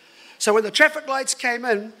 So when the traffic lights came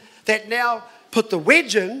in, that now put the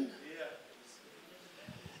wedge in,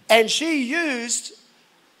 and she used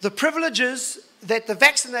the privileges that the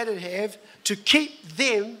vaccinated have to keep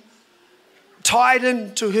them tied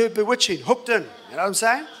into her bewitching, hooked in. You know what I'm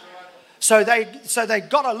saying? So they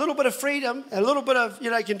got a little bit of freedom, a little bit of, you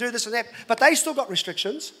can do this and that, but they still got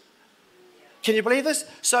restrictions. Can you believe this?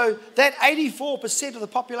 So that 84% of the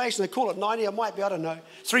population, they call it 90, it might be, I don't know,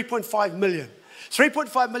 3.5 million.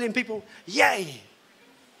 3.5 million people, yay!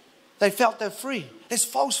 They felt they're free. It's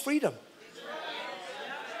false freedom.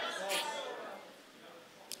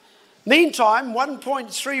 Meantime,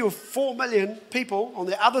 1.3 or 4 million people on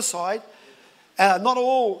the other side, not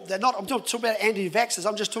all, I'm not talking about anti-vaxxers,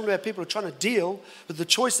 I'm just talking about people who are trying to deal with the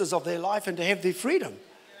choices of their life and to have their freedom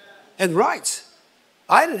and rights.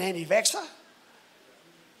 I ain't an anti-vaxxer.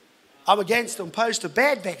 I'm against and opposed to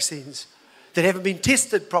bad vaccines that haven't been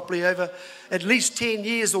tested properly over at least 10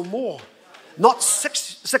 years or more. Not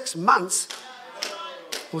six months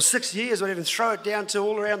or 6 years, or even throw it down to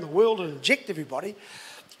all around the world and inject everybody.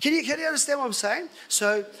 Can you understand what I'm saying?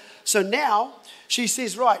 So now she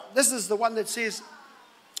says, right, this is the one that says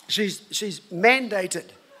she's mandated.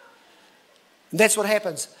 And that's what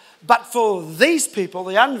happens. But for these people,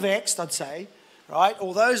 the unvaxxed, I'd say, right,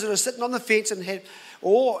 or those that are sitting on the fence and have,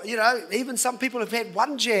 or, even some people have had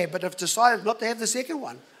one jab but have decided not to have the second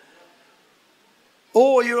one.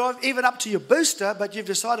 Or you're even up to your booster, but you've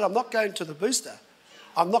decided, I'm not going to the booster.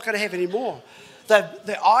 I'm not going to have any more.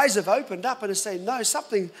 Their eyes have opened up and are saying, no,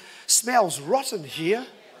 something smells rotten here.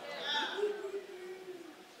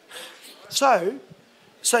 So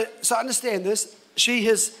understand this. She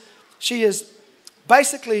is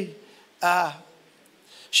basically,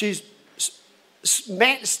 she's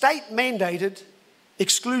state mandated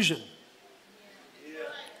exclusion.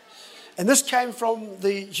 And this came from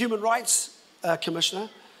the Human Rights Commissioner,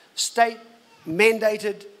 state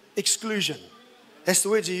mandated exclusion. That's the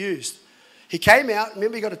words he used. He came out,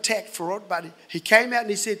 remember he got attacked for it, but he came out and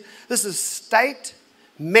he said, this is state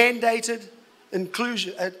mandated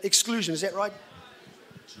exclusion. Is that right?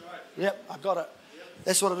 That's right. Yep, I got it.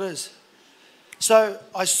 That's what it is. So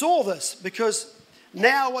I saw this because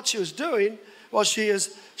now what she was doing was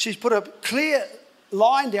she's put a clear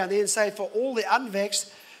line down there and say for all the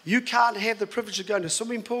unvaxxed, you can't have the privilege of going to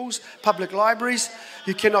swimming pools, public libraries.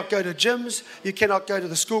 You cannot go to gyms. You cannot go to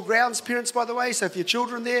the school grounds, parents, by the way. So if your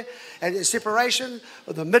children there, and the separation,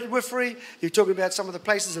 or the midwifery, you're talking about some of the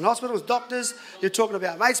places in hospitals, doctors, you're talking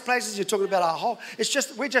about mates' places, you're talking about our whole,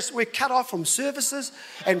 we're cut off from services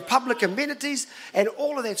and public amenities and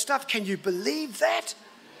all of that stuff. Can you believe that?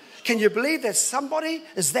 Can you believe that somebody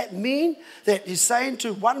is that mean that is saying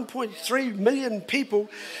to 1.3 million people,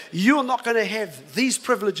 you're not going to have these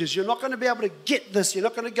privileges. You're not going to be able to get this. You're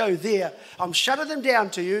not going to go there. I'm shutting them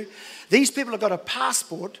down to you. These people have got a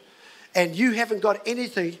passport and you haven't got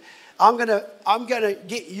anything. I'm going to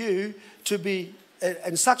get you to be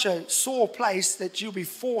in such a sore place that you'll be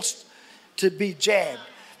forced to be jabbed.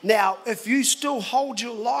 Now, if you still hold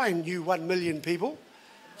your line, you 1 million people,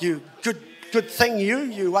 you good thing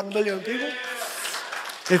you 1 million people.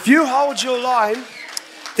 If you hold your line,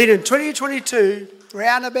 then in 2022,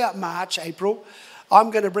 round about March, April, I'm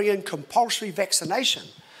going to bring in compulsory vaccination.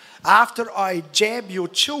 After I jab your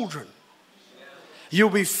children, you'll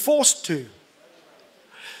be forced to.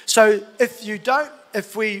 So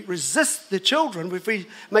if we resist the children, if we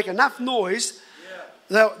make enough noise,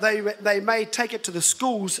 they may take it to the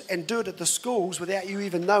schools and do it at the schools without you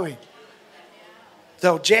even knowing.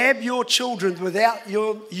 They'll jab your children without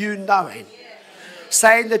you knowing,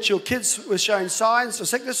 saying that your kids were showing signs of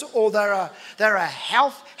sickness or they're a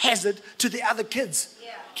health hazard to the other kids.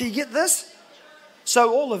 Can you get this?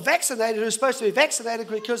 So all the vaccinated who are supposed to be vaccinated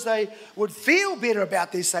because they would feel better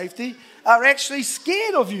about their safety are actually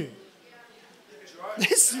scared of you.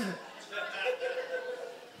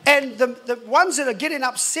 And the ones that are getting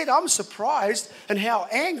upset, I'm surprised in how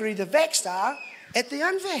angry the vaxxed are at the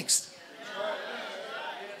unvaxxed.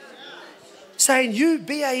 Saying you,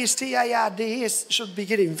 BASTARDS, should be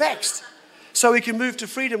getting vaxxed so we can move to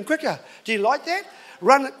freedom quicker. Do you like that?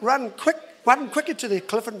 Run quicker to the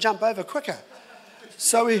cliff and jump over quicker.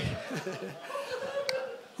 So we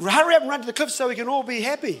hurry up and run to the cliff so we can all be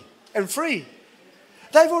happy and free.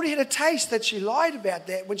 They've already had a taste that she lied about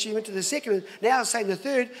that when she went to the second, and now saying the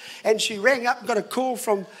third, and she rang up and got a call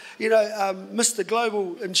from, Mr.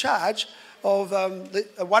 Global in charge of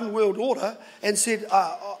the One World Order and said,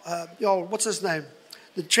 what's his name?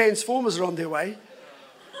 The Transformers are on their way.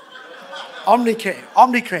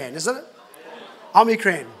 Omnicran, isn't it?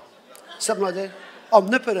 Omicron, something like that.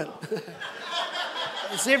 Omnipotent.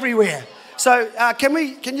 It's everywhere. So can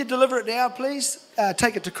you deliver it now, please?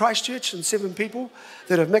 Take it to Christchurch and 7 people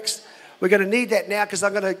that have mixed. We're going to need that now because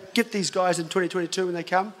I'm going to get these guys in 2022 when they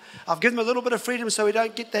come. I've given them a little bit of freedom so we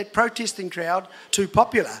don't get that protesting crowd too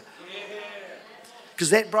popular. Because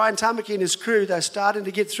that Brian Tamaki and his crew, they're starting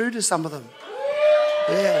to get through to some of them.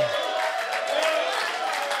 Yeah.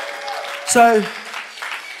 So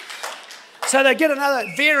they get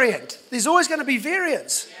another variant. There's always going to be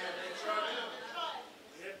variants.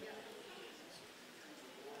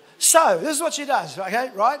 So this is what she does,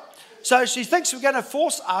 okay, right? So she thinks we're going to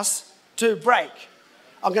force us to break.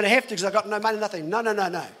 I'm going to have to because I've got no money, nothing.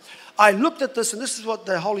 No. I looked at this, and this is what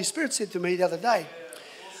the Holy Spirit said to me the other day.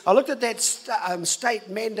 I looked at that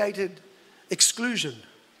state-mandated exclusion.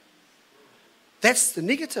 That's the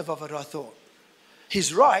negative of it, I thought.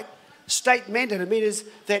 He's right. State-mandated means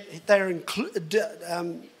that they're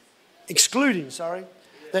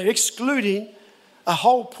excluding a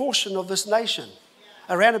whole portion of this nation,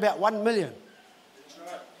 around about 1 million.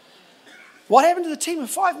 What happened to the team of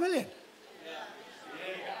 5 million?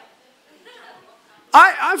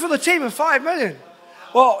 I'm for the team of 5 million.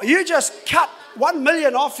 Well, you just cut 1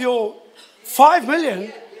 million off your 5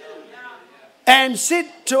 million and said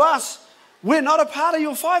to us, we're not a part of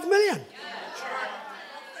your 5 million.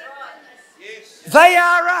 They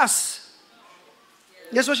are us.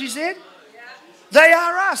 That's what she said? They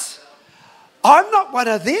are us. I'm not one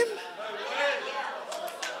of them.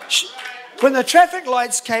 When the traffic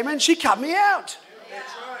lights came in, she cut me out.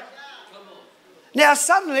 Now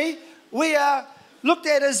suddenly we are looked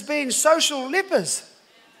at as being social lepers.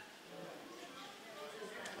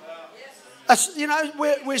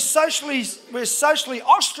 We're socially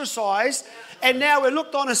ostracized, and now we're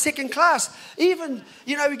looked on as second class. Even,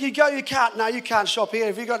 you can't shop here.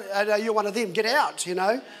 If you're one of them, get out,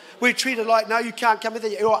 We're treated like, no, you can't come in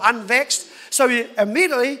there, you're unvaxxed. So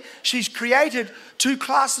immediately she's created 2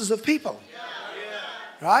 classes of people,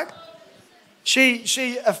 right?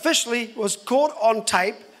 She officially was caught on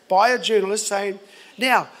tape by a journalist saying,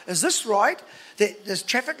 now, is this right? That there's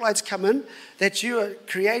traffic lights come in, that you are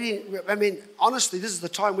creating, honestly, this is the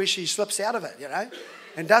time where she slips out of it,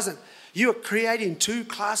 and doesn't. You are creating 2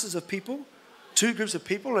 classes of people, 2 groups of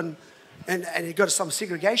people, and you've got some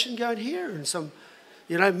segregation going here and some,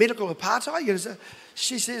 medical apartheid.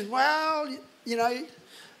 She says, well, I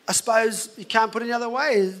suppose you can't put it any other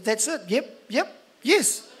way. That's it. Yep,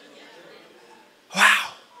 yes.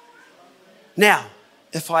 Wow. Now,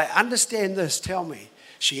 if I understand this, tell me,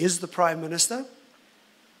 she is the Prime Minister.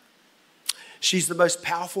 She's the most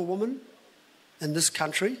powerful woman in this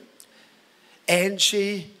country. And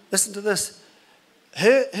listen to this,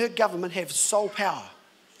 her government has sole power.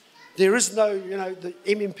 There is no, the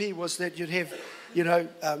MMP was that you'd have,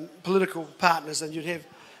 political partners and you'd have,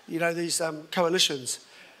 these coalitions.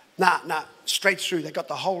 Nah, straight through. They got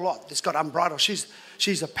the whole lot. It's got unbridled.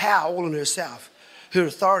 She's a power all in herself. Her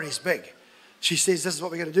authority is big. She says, this is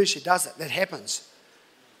what we're going to do. She does it. That happens.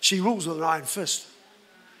 She rules with an iron fist.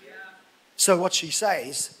 So what she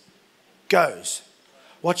says goes.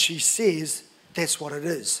 What she says, that's what it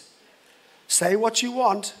is. Say what you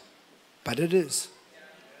want, but it is.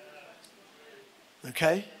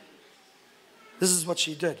 Okay? This is what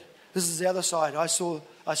she did. This is the other side. I saw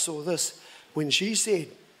this. When she said,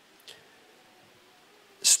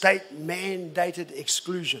 state mandated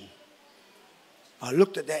exclusion, I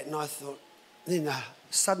looked at that and I thought, then a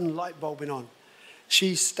sudden light bulb went on.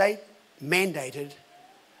 She state mandated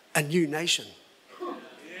a new nation.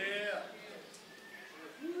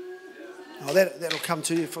 Oh, that'll come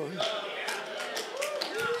to you for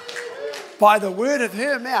by the word of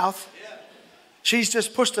her mouth. She's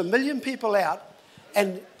just pushed 1 million people out,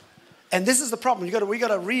 and this is the problem. We got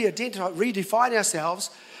to re-identify, redefine ourselves,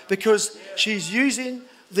 because she's using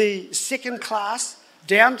the second class,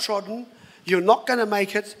 downtrodden. You're not going to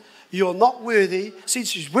make it. You're not worthy. See,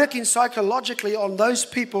 she's working psychologically on those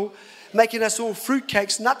people, making us all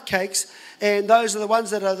fruitcakes, nutcakes, and those are the ones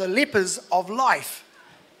that are the lepers of life.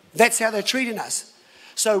 That's how they're treating us.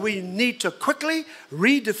 So we need to quickly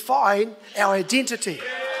redefine our identity,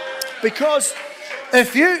 because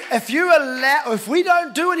if we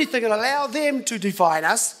don't do anything and allow them to define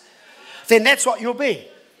us, then that's what you'll be.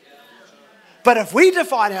 But if we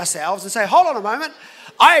define ourselves and say, hold on a moment,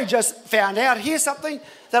 I just found out, here's something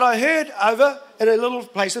that I heard over in a little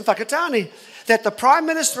place in Whakatane, that the Prime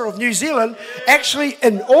Minister of New Zealand actually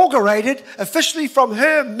inaugurated officially from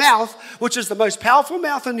her mouth, which is the most powerful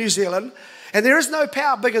mouth in New Zealand, and there is no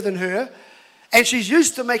power bigger than her, and she's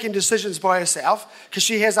used to making decisions by herself because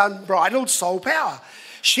she has unbridled soul power.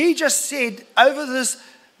 She just said over this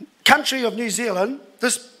country of New Zealand,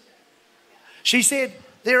 she said,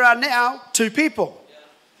 there are now two people.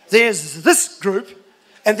 There's this group,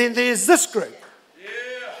 and then there's this group.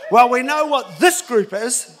 Well, we know what this group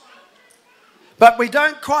is, but we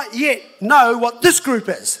don't quite yet know what this group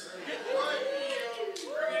is.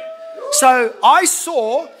 So I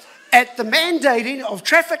saw at the mandating of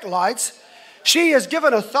traffic lights, she has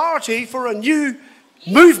given authority for a new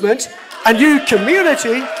movement, a new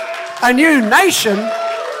community, a new nation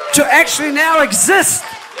to actually now exist.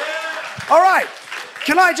 All right.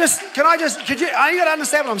 You got to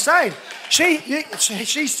understand what I'm saying. She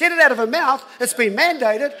said it out of her mouth. It's been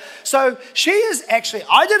mandated. So she is actually,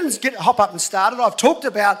 I didn't hop up and start it. I've talked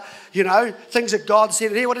about, things that God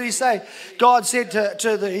said here. What did he say? God said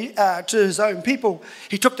to his own people,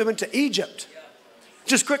 he took them into Egypt.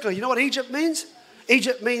 Just quickly, you know what Egypt means?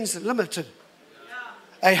 Egypt means limited.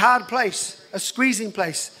 A hard place, a squeezing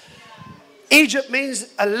place. Egypt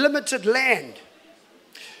means a limited land.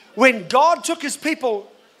 When God took his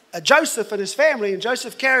people, Joseph and his family, and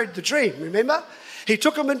Joseph carried the dream, remember? He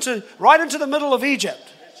took them right into the middle of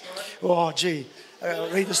Egypt. Oh, gee, I'll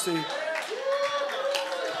read this to you.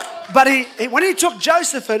 But when he took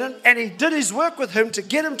Joseph in and he did his work with him to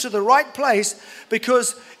get him to the right place,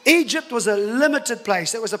 because Egypt was a limited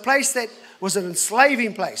place. It was a place that was an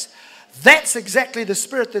enslaving place. That's exactly the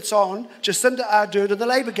spirit that's on Jacinda Ardern and the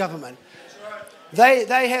Labour government.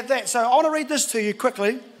 They have that. So I want to read this to you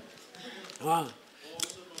quickly.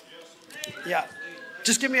 Yeah.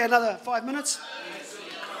 Just give me another 5 minutes.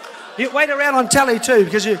 You wait around on telly too,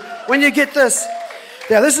 because when you get this,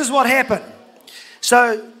 now this is what happened.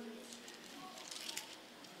 So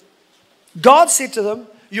God said to them,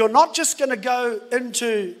 you're not just going to go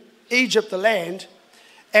into Egypt, the land,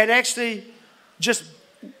 and actually just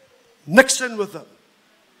mix in with them.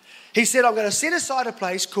 He said, I'm going to set aside a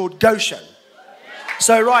place called Goshen.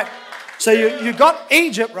 So you got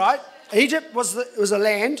Egypt, right? Egypt was a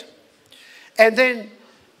land, and then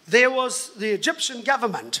there was the Egyptian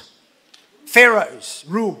government. Pharaohs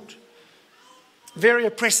ruled. Very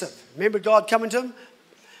oppressive. Remember God coming to them?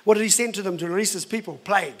 What did he send to them to release his people?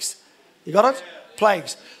 Plagues. You got it?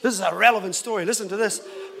 Plagues. This is a relevant story. Listen to this.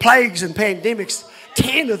 Plagues and pandemics.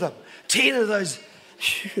 10 of them. 10 of those.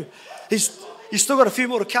 You still got a few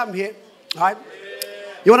more to come here. Right?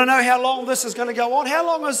 You want to know how long this is going to go on? How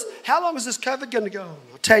long is this COVID going to go on?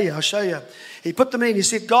 I'll tell you, I'll show you. He put them in. He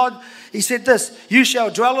said this, you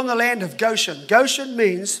shall dwell in the land of Goshen. Goshen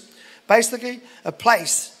means basically a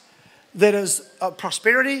place that is of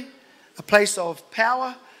prosperity, a place of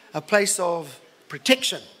power, a place of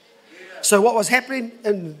protection. So what was happening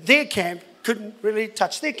in their camp couldn't really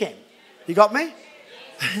touch their camp. You got me?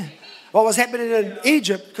 What was happening in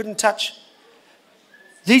Egypt couldn't touch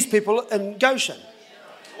these people in Goshen.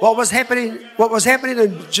 What was happening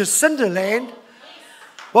in Jacinda land,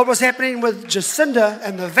 what was happening with Jacinda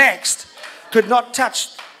and the vaxxed could not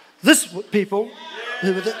touch this people,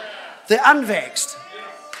 the unvaxxed.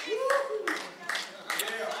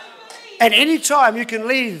 And any time you can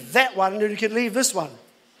leave that one and you can leave this one.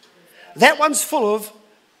 That one's full of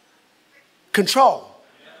control.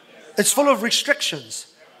 It's full of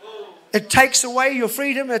restrictions. It takes away your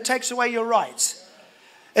freedom, it takes away your rights.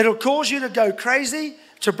 It'll cause you to go crazy,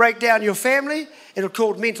 to break down your family. It'll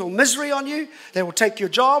cause mental misery on you. They will take your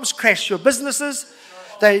jobs, crash your businesses.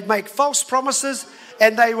 They make false promises,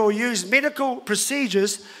 and they will use medical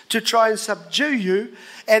procedures to try and subdue you,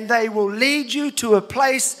 and they will lead you to a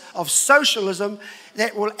place of socialism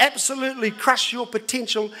that will absolutely crush your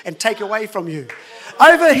potential and take away from you.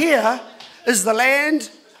 Over here is the land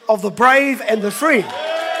of the brave and the free.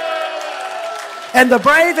 And the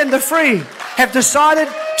brave and the free have decided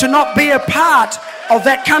to not be a part of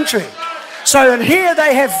that country. So in here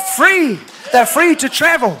they have free. They're free to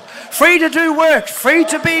travel, free to do work, free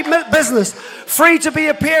to be business, free to be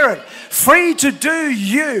a parent, free to do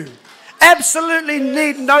you. Absolutely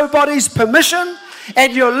need nobody's permission,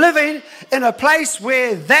 and you're living in a place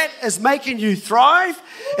where that is making you thrive.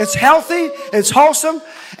 It's healthy, it's wholesome,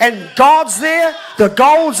 and God's there, the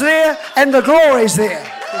gold's there, and the glory's there.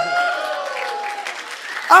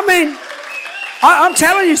 I mean, I'm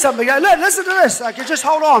telling you something. Look, listen to this. Okay, just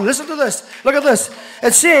hold on. Listen to this. Look at this.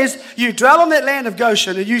 It says, you dwell in that land of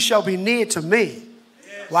Goshen, and you shall be near to me.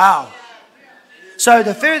 Wow. So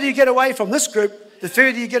the further you get away from this group, the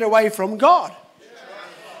further you get away from God.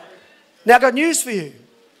 Now I've got news for you.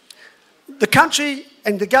 The country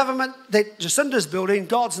and the government that Jacinda's building,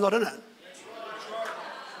 God's not in it.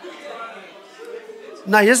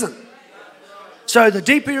 No, he isn't. So the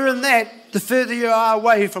deeper you're in that, the further you are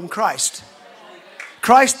away from Christ.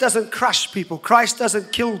 Christ doesn't crush people. Christ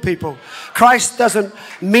doesn't kill people. Christ doesn't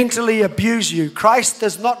mentally abuse you. Christ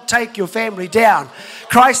does not take your family down.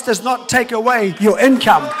 Christ does not take away your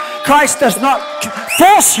income. Christ does not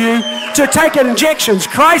force you to take injections.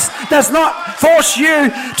 Christ does not force you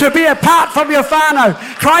to be apart from your whānau.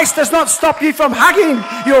 Christ does not stop you from hugging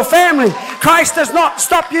your family. Christ does not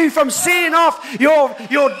stop you from seeing off your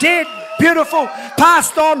dead, beautiful,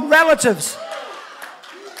 passed on relatives.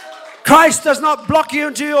 Christ does not block you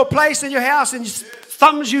into your place in your house and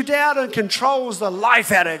thumbs you down and controls the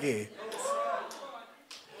life out of you.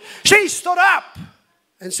 She stood up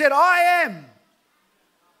and said, I am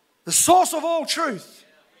the source of all truth.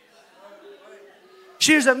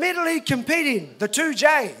 She was immediately competing, the two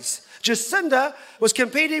J's. Jacinda was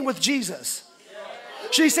competing with Jesus.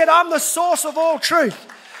 She said, I'm the source of all truth.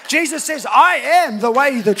 Jesus says, I am the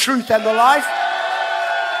way, the truth, and the life.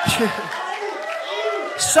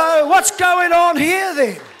 So what's going on here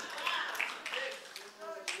then?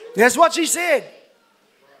 That's what she said.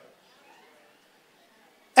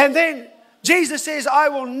 And then Jesus says, I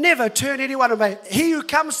will never turn anyone away. He who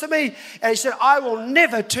comes to me, and he said, I will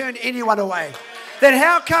never turn anyone away. Then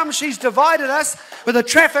how come she's divided us with the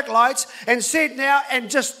traffic lights and said now and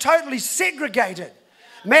just totally segregated,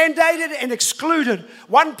 mandated and excluded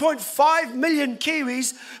 1.5 million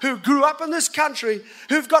Kiwis who grew up in this country,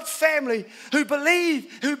 who've got family, who believe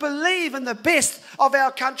in the best of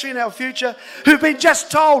our country and our future, who've been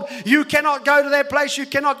just told, you cannot go to that place, you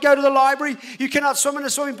cannot go to the library, you cannot swim in the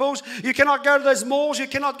swimming pools, you cannot go to those malls, you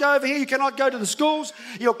cannot go over here, you cannot go to the schools,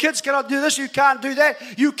 your kids cannot do this, you can't do that,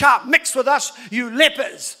 you can't mix with us, you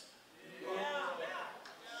lepers.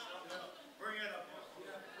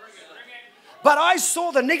 But I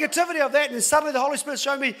saw the negativity of that, and suddenly the Holy Spirit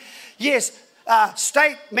showed me, yes,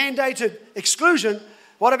 state-mandated exclusion.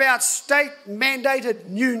 What about state-mandated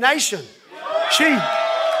new nation?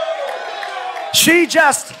 She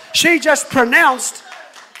just pronounced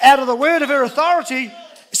out of the word of her authority.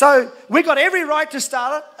 So we got every right to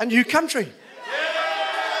start a new country.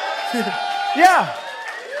 Yeah.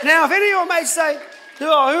 Now, if any of your mates say,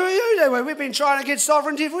 oh, who are you? We've been trying to get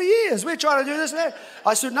sovereignty for years. We're trying to do this and that.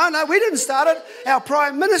 I said, no, we didn't start it. Our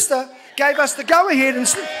Prime Minister gave us the go-ahead. And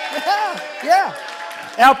yeah.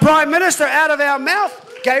 Our Prime Minister, out of our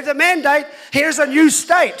mouth, gave the mandate. Here's a new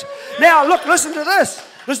state. Now, look, listen to this.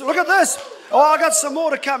 Look at this. Oh, I got some more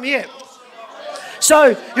to come here.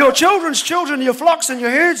 So your children's children, your flocks and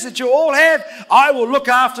your herds that you all have, I will look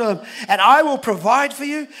after them, and I will provide for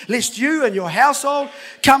you, lest you and your household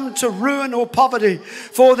come to ruin or poverty.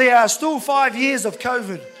 For there are still 5 years of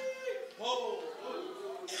COVID.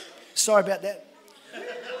 Sorry about that.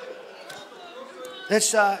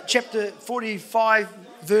 That's chapter 45,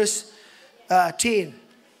 verse 10.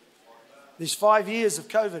 There's 5 years of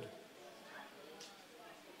COVID.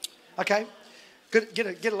 Okay,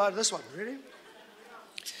 get a load of this one. Ready?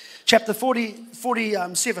 Chapter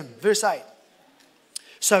 47, verse 8.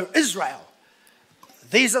 So Israel,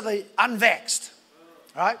 these are the unvaxxed,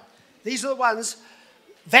 right? These are the ones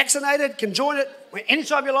vaccinated, can join it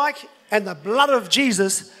anytime you like, and the blood of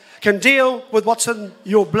Jesus can deal with what's in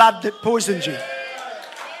your blood that poisons you.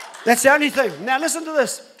 That's the only thing. Now listen to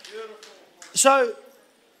this. So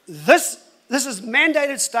this is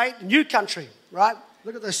mandated state, new country, right?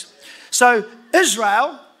 Look at this. So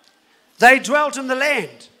Israel, they dwelt in the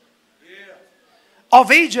land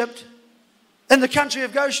of Egypt in the country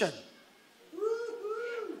of Goshen.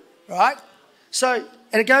 Right? So,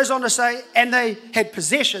 and it goes on to say, and they had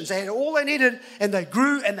possessions. They had all they needed, and they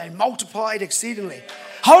grew and they multiplied exceedingly.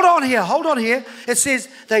 Hold on here. It says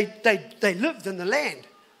they lived in the land.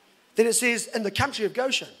 Then it says in the country of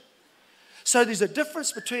Goshen. So there's a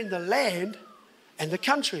difference between the land and the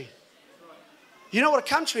country. You know what a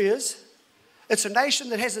country is? It's a nation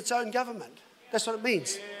that has its own government. That's what it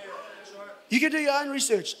means. You can do your own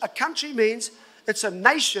research. A country means it's a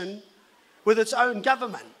nation with its own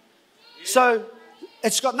government. So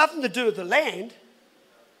it's got nothing to do with the land.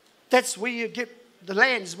 That's where you get, the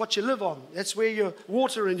land is what you live on. That's where your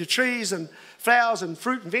water and your trees and flowers and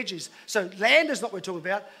fruit and veggies. So land is not what we're talking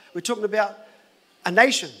about. We're talking about a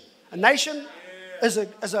nation. A nation is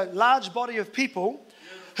a large body of people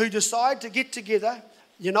who decide to get together.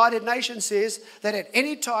 United Nations says that at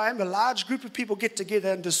any time a large group of people get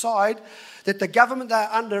together and decide that the government they're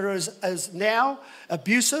under is now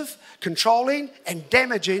abusive, controlling and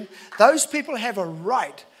damaging. Those people have a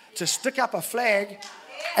right to stick up a flag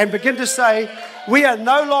and begin to say, we are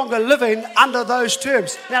no longer living under those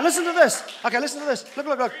terms. Now listen to this. Okay, listen to this.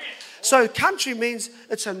 Look. So country means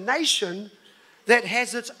it's a nation that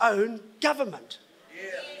has its own government.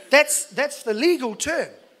 That's the legal term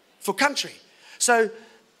for country. So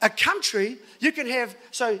a country, you can have,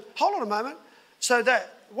 so hold on a moment. So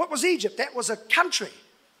what was Egypt? That was a country.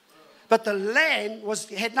 But the land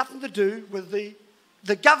had nothing to do with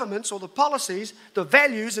the governments or the policies, the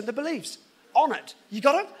values and the beliefs on it. You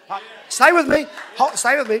got it? Right. Stay with me.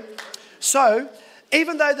 Stay with me. So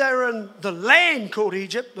even though they were in the land called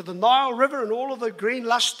Egypt with the Nile River and all of the green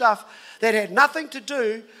lush stuff that had nothing to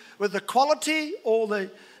do with the quality or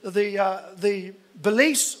the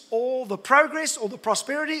beliefs or the progress or the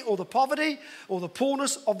prosperity or the poverty or the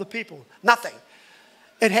poorness of the people. Nothing.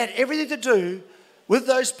 It had everything to do with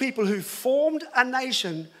those people who formed a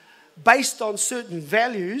nation based on certain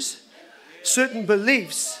values, certain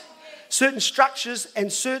beliefs, certain structures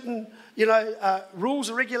and certain rules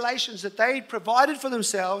and regulations that they provided for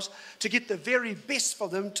themselves to get the very best for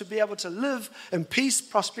them to be able to live in peace,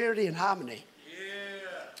 prosperity and harmony.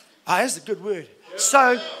 That's a good word.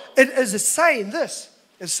 So it is saying this,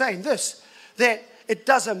 that it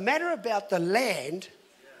doesn't matter about the land.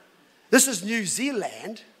 This is New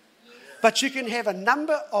Zealand, but you can have a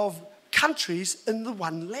number of countries in the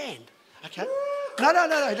one land. Okay?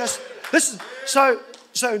 No. Just listen.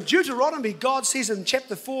 So in Deuteronomy, God says in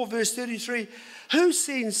chapter 4, verse 33, who's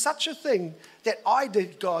seen such a thing that I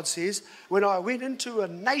did, God says, when I went into a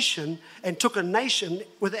nation and took a nation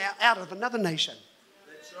out of another nation.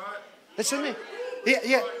 That's right. It's in there.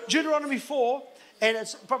 Yeah. Deuteronomy 4, and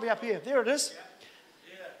it's probably up here. There it is.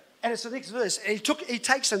 And it's the next verse. And he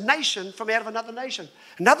takes a nation from out of another nation.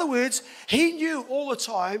 In other words, he knew all the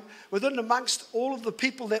time, within amongst all of the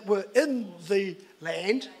people that were in the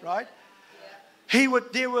land, right?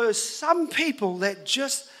 There were some people that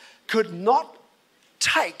just could not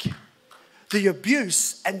take the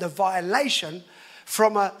abuse and the violation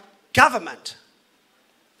from a government,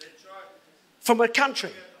 from a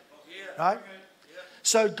country, right?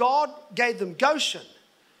 So God gave them Goshen.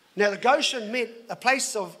 Now, the Goshen meant a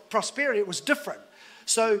place of prosperity. It was different.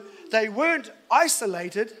 So they weren't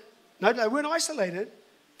isolated. No, they weren't isolated.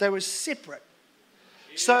 They were separate.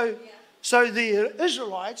 So the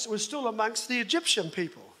Israelites were still amongst the Egyptian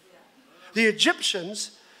people. The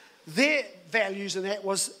Egyptians, their values in that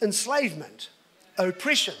was enslavement,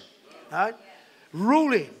 oppression, right?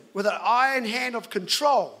 Ruling with an iron hand of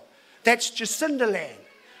control. That's Jacindaland.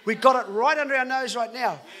 We got it right under our nose right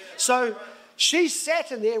now. So she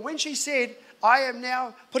sat in there when she said, I am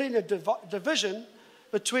now putting a division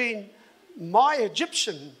between my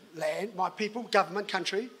Egyptian land, my people, government,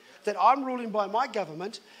 country, that I'm ruling by my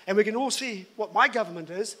government, and we can all see what my government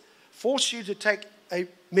is, force you to take a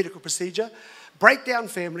medical procedure, break down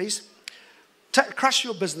families, crush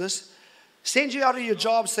your business, send you out of your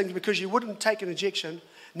jobs things because you wouldn't take an injection.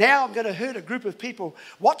 Now I'm going to hurt a group of people.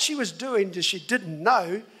 What she was doing, she didn't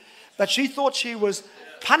know, but she thought she was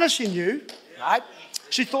punishing you, right?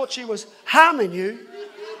 She thought she was harming you.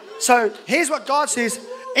 So here's what God says.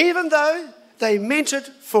 Even though they meant it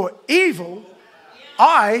for evil,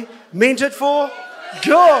 I meant it for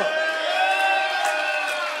good.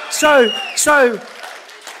 So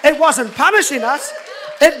it wasn't punishing us.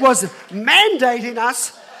 It was mandating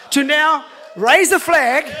us to now raise a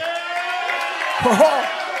flag.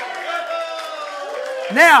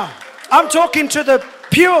 Now, I'm talking to the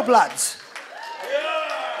pure bloods.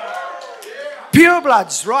 Pure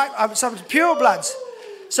bloods, right? Some pure bloods.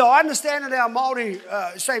 So I understand that our Māori,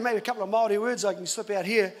 say maybe a couple of Māori words I can slip out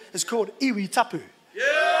here, is called iwi tapu.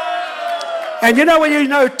 Yeah. And you know when you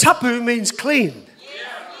know tapu means clean.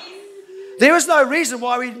 There is no reason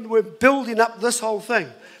why we're building up this whole thing.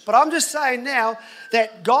 But I'm just saying now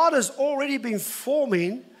that God has already been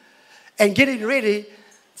forming and getting ready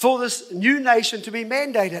for this new nation to be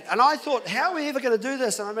mandated. And I thought, how are we ever going to do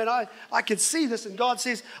this? And I mean, I could see this, and God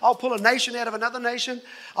says, I'll pull a nation out of another nation.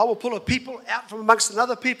 I will pull a people out from amongst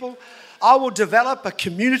another people. I will develop a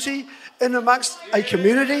community in amongst a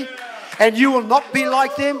community, and you will not be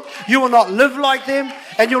like them. You will not live like them,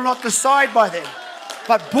 and you'll not decide by them.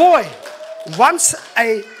 But boy, once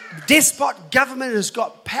a despot government has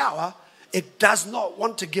got power, it does not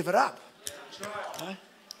want to give it up. Right?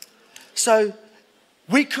 So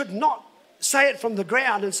we could not say it from the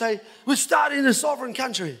ground and say, we're starting a sovereign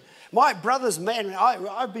country. My brothers, man,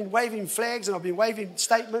 I've been waving flags and I've been waving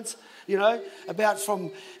statements, you know, about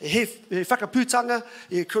from he whakaputanga,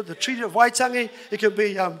 the Treaty of Waitangi. It could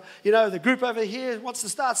be, you know, the group over here wants to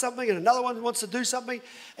start something and another one wants to do something.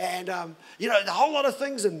 And, you know, the whole lot of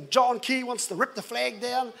things. And John Key wants to rip the flag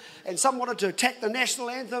down. And some wanted to attack the national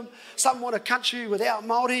anthem. Some want a country without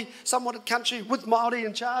Māori. Some want a country with Māori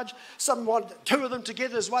in charge. Some want two of them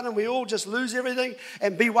together as one and we all just lose everything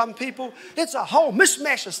and be one people. It's a whole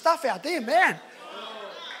mishmash of stuff out there, man.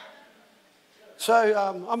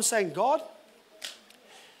 So I'm saying, God,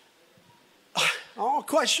 I'm not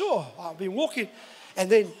quite sure. I've been walking, and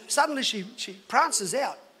then suddenly she prances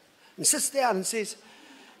out and sits down and says,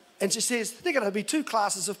 she says, there are going to be two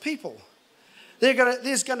classes of people.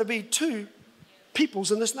 There's going to be two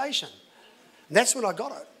peoples in this nation. And that's when I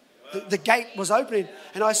got it. The gate was opening,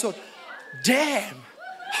 and I thought, damn.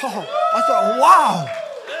 Oh, I thought, wow.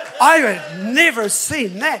 I had never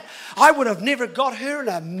seen that. I would have never got her in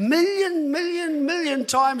a million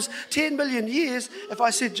times 10 million years if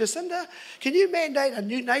I said, Jacinda, can you mandate a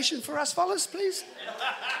new nation for us fellas, please?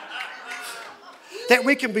 That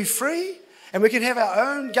we can be free and we can have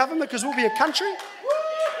our own government because we'll be a country.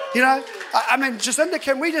 You know, I mean, Jacinda,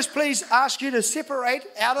 can we just please ask you to separate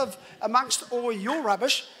out of amongst all your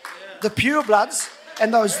rubbish, the pure bloods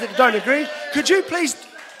and those that don't agree? Could you please...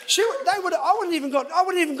 I wouldn't even got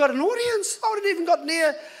an audience. I wouldn't even got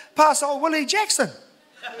near past old Willie Jackson.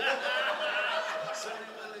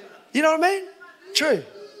 You know what I mean? True.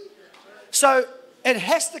 So it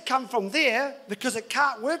has to come from there because it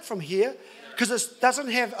can't work from here because it doesn't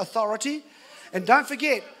have authority. And don't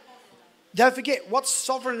forget, what's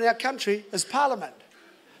sovereign in our country is Parliament.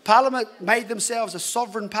 Parliament made themselves a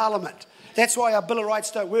sovereign parliament. That's why our Bill of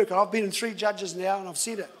Rights don't work. And I've been in 3 judges now and I've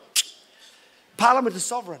said it. Parliament is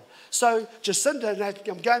sovereign. So Jacinda, and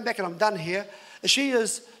I'm going back and I'm done here, she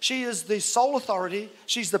is the sole authority.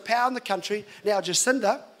 She's the power in the country. Now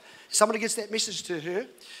Jacinda, somebody gets that message to her,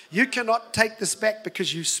 you cannot take this back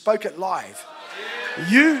because you spoke it live.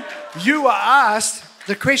 You were asked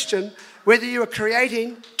the question whether you were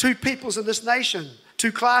creating two peoples in this nation,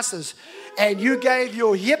 two classes, and you gave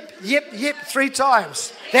your yip 3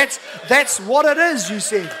 times. That's what it is, you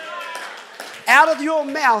said. Out of your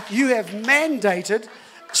mouth, you have mandated,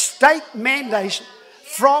 state mandation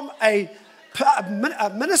from a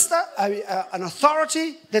minister, an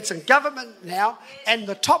authority that's in government now, and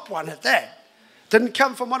the top one at that. Didn't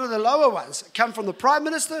come from one of the lower ones. It came from the Prime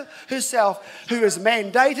Minister herself, who has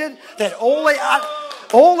mandated that all the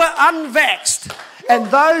unvaxxed and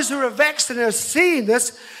those who are vaxxed and are seeing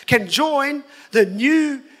this can join the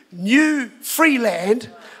new free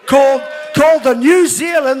land called the New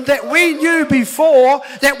Zealand that we knew before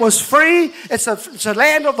that was free. It's a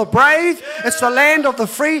land of the brave. It's the land of the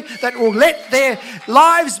free that will let their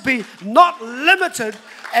lives be not limited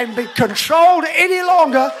and be controlled any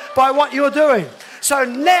longer by what you're doing. So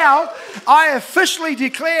now I officially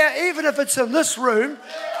declare, even if it's in this room,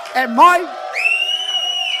 and my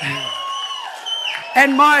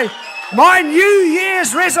New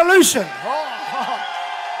Year's resolution.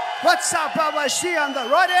 What's up, Baba? She on the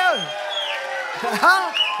radio?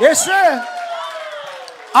 Yes, sir.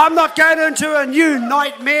 I'm not going into a new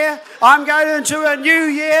nightmare. I'm going into a new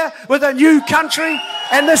year with a new country.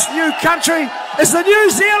 And this new country is the New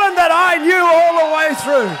Zealand that I knew all the way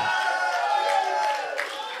through.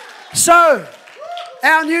 So,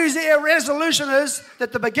 our New Year resolution is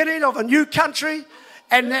that the beginning of a new country,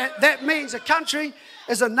 and that means a country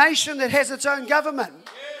is a nation that has its own government.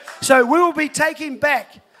 So we will be taking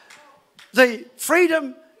back the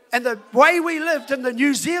freedom and the way we lived in the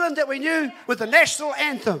New Zealand that we knew with the national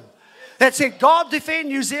anthem. That said, God defend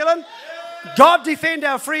New Zealand, God defend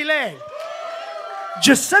our free land.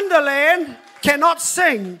 Jacinda Land cannot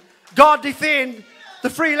sing God defend the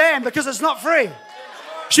free land because it's not free.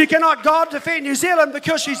 She cannot God defend New Zealand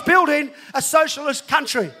because she's building a socialist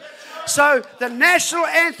country. So the national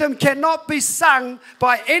anthem cannot be sung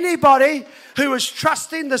by anybody who is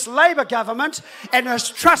trusting this Labour government and is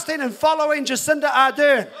trusting and following Jacinda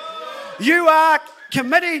Ardern. You are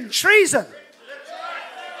committing treason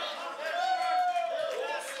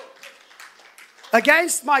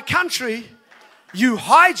against my country. You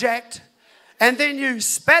hijacked and then you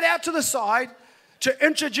spat out to the side to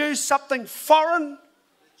introduce something foreign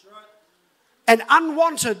and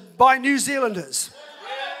unwanted by New Zealanders.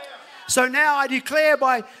 So now I declare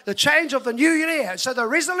by the change of the new year, so the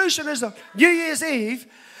resolution is on New Year's Eve,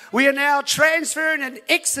 we are now transferring and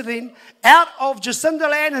exiting out of Jacinda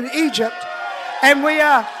land in Egypt, and we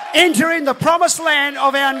are entering the promised land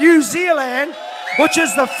of our New Zealand, which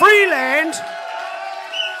is the free land.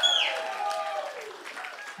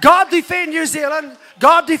 God defend New Zealand.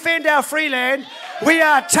 God defend our free land. We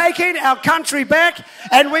are taking our country back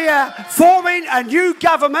and we are forming a new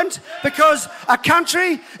government because a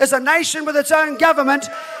country is a nation with its own government.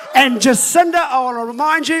 And Jacinda, I want to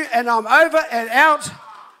remind you, and I'm over and out,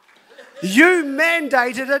 you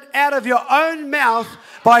mandated it out of your own mouth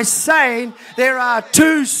by saying there are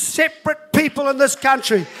two separate people in this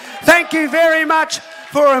country. Thank you very much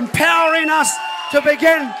for empowering us to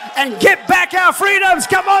begin and get back our freedoms.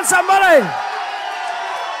 Come on, somebody.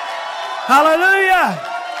 Hallelujah.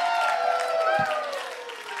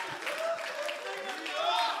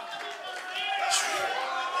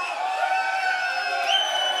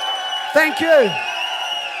 Thank you.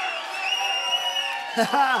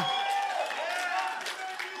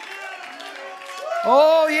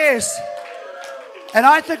 Oh, yes. And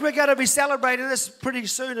I think we're going to be celebrating this pretty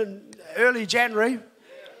soon in early January,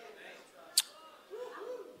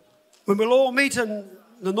 when we'll all meet in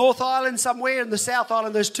the North Island somewhere, in the South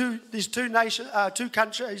Island. There's these two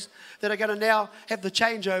countries that are going to now have the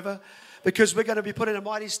changeover, because we're going to be putting a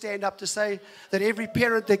mighty stand up to say that every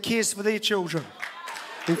parent that cares for their children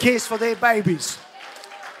and cares for their babies,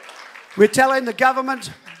 we're telling the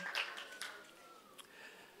government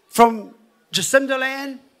from Jacinda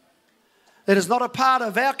land that is not a part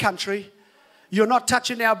of our country, you're not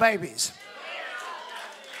touching our babies.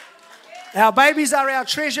 Our babies are our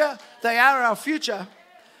treasure. They are our future.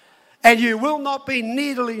 And you will not be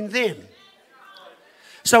needling them.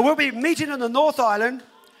 So we'll be meeting in the North Island,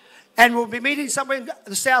 and we'll be meeting somewhere in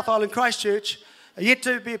the South Island, Christchurch. Yet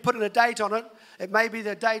to be putting a date on it. It may be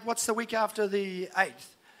the date, what's the week after the 8th?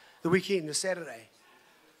 The weekend, the Saturday.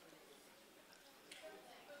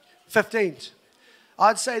 15th.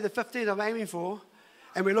 I'd say the 15th I'm aiming for.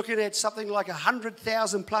 And we're looking at something like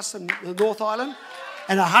 100,000 plus in the North Island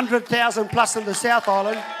and 100,000 plus in the South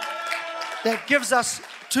Island. That gives us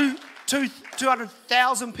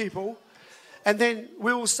 200,000 people. And then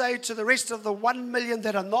we will say to the rest of the 1 million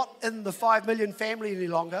that are not in the 5 million family any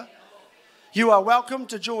longer, you are welcome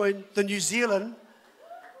to join the New Zealand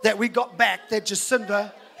that we got back, that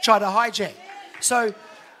Jacinda tried to hijack. So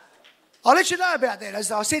I'll let you know about that.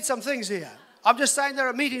 As I said some things here. I'm just saying they're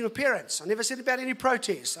a meeting of parents. I never said about any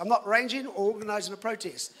protests. I'm not arranging or organising a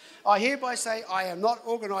protest. I hereby say I am not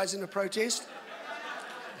organising a protest.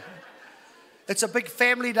 It's a big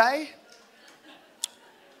family day.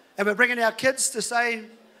 And we're bringing our kids to say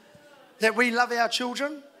that we love our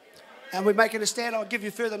children. And we're making a stand. I'll give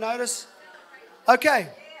you further notice. Okay.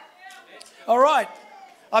 All right.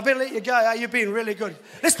 I better let you go. You've been really good.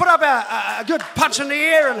 Let's put up a good punch in the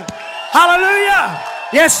air. And hallelujah.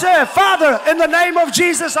 Yes, sir. Father, in the name of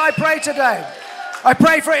Jesus, I pray today. I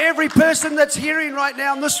pray for every person that's hearing right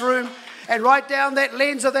now in this room and right down that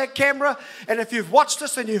lens of that camera. And if you've watched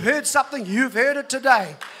us and you've heard something, you've heard it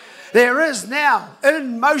today. There is now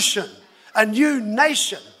in motion a new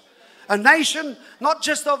nation. A nation not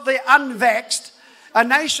just of the unvaxxed, a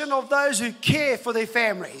nation of those who care for their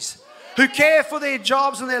families, who care for their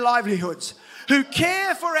jobs and their livelihoods, who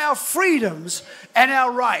care for our freedoms and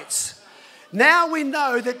our rights. Now we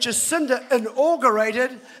know that Jacinda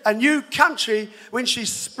inaugurated a new country when she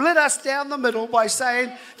split us down the middle by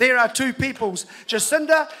saying there are two peoples.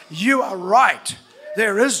 Jacinda, you are right.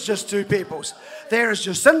 There is just two peoples. There is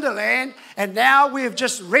Jacinda land, and now we have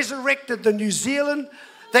just resurrected the New Zealand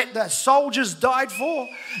that the soldiers died for,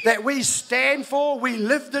 that we stand for, we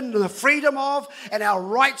lived in the freedom of, and our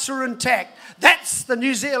rights are intact. That's the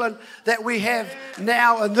New Zealand that we have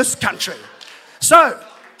now in this country. So,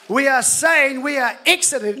 we are saying we are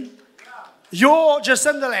exiting your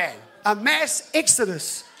Jacinda land. A mass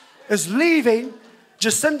exodus is leaving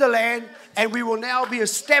Jacinda land, and we will now be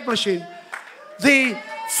establishing the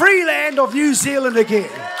free land of New Zealand again.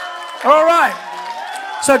 All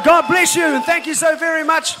right. So God bless you, and thank you so very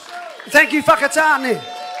much. Thank you, whakatane.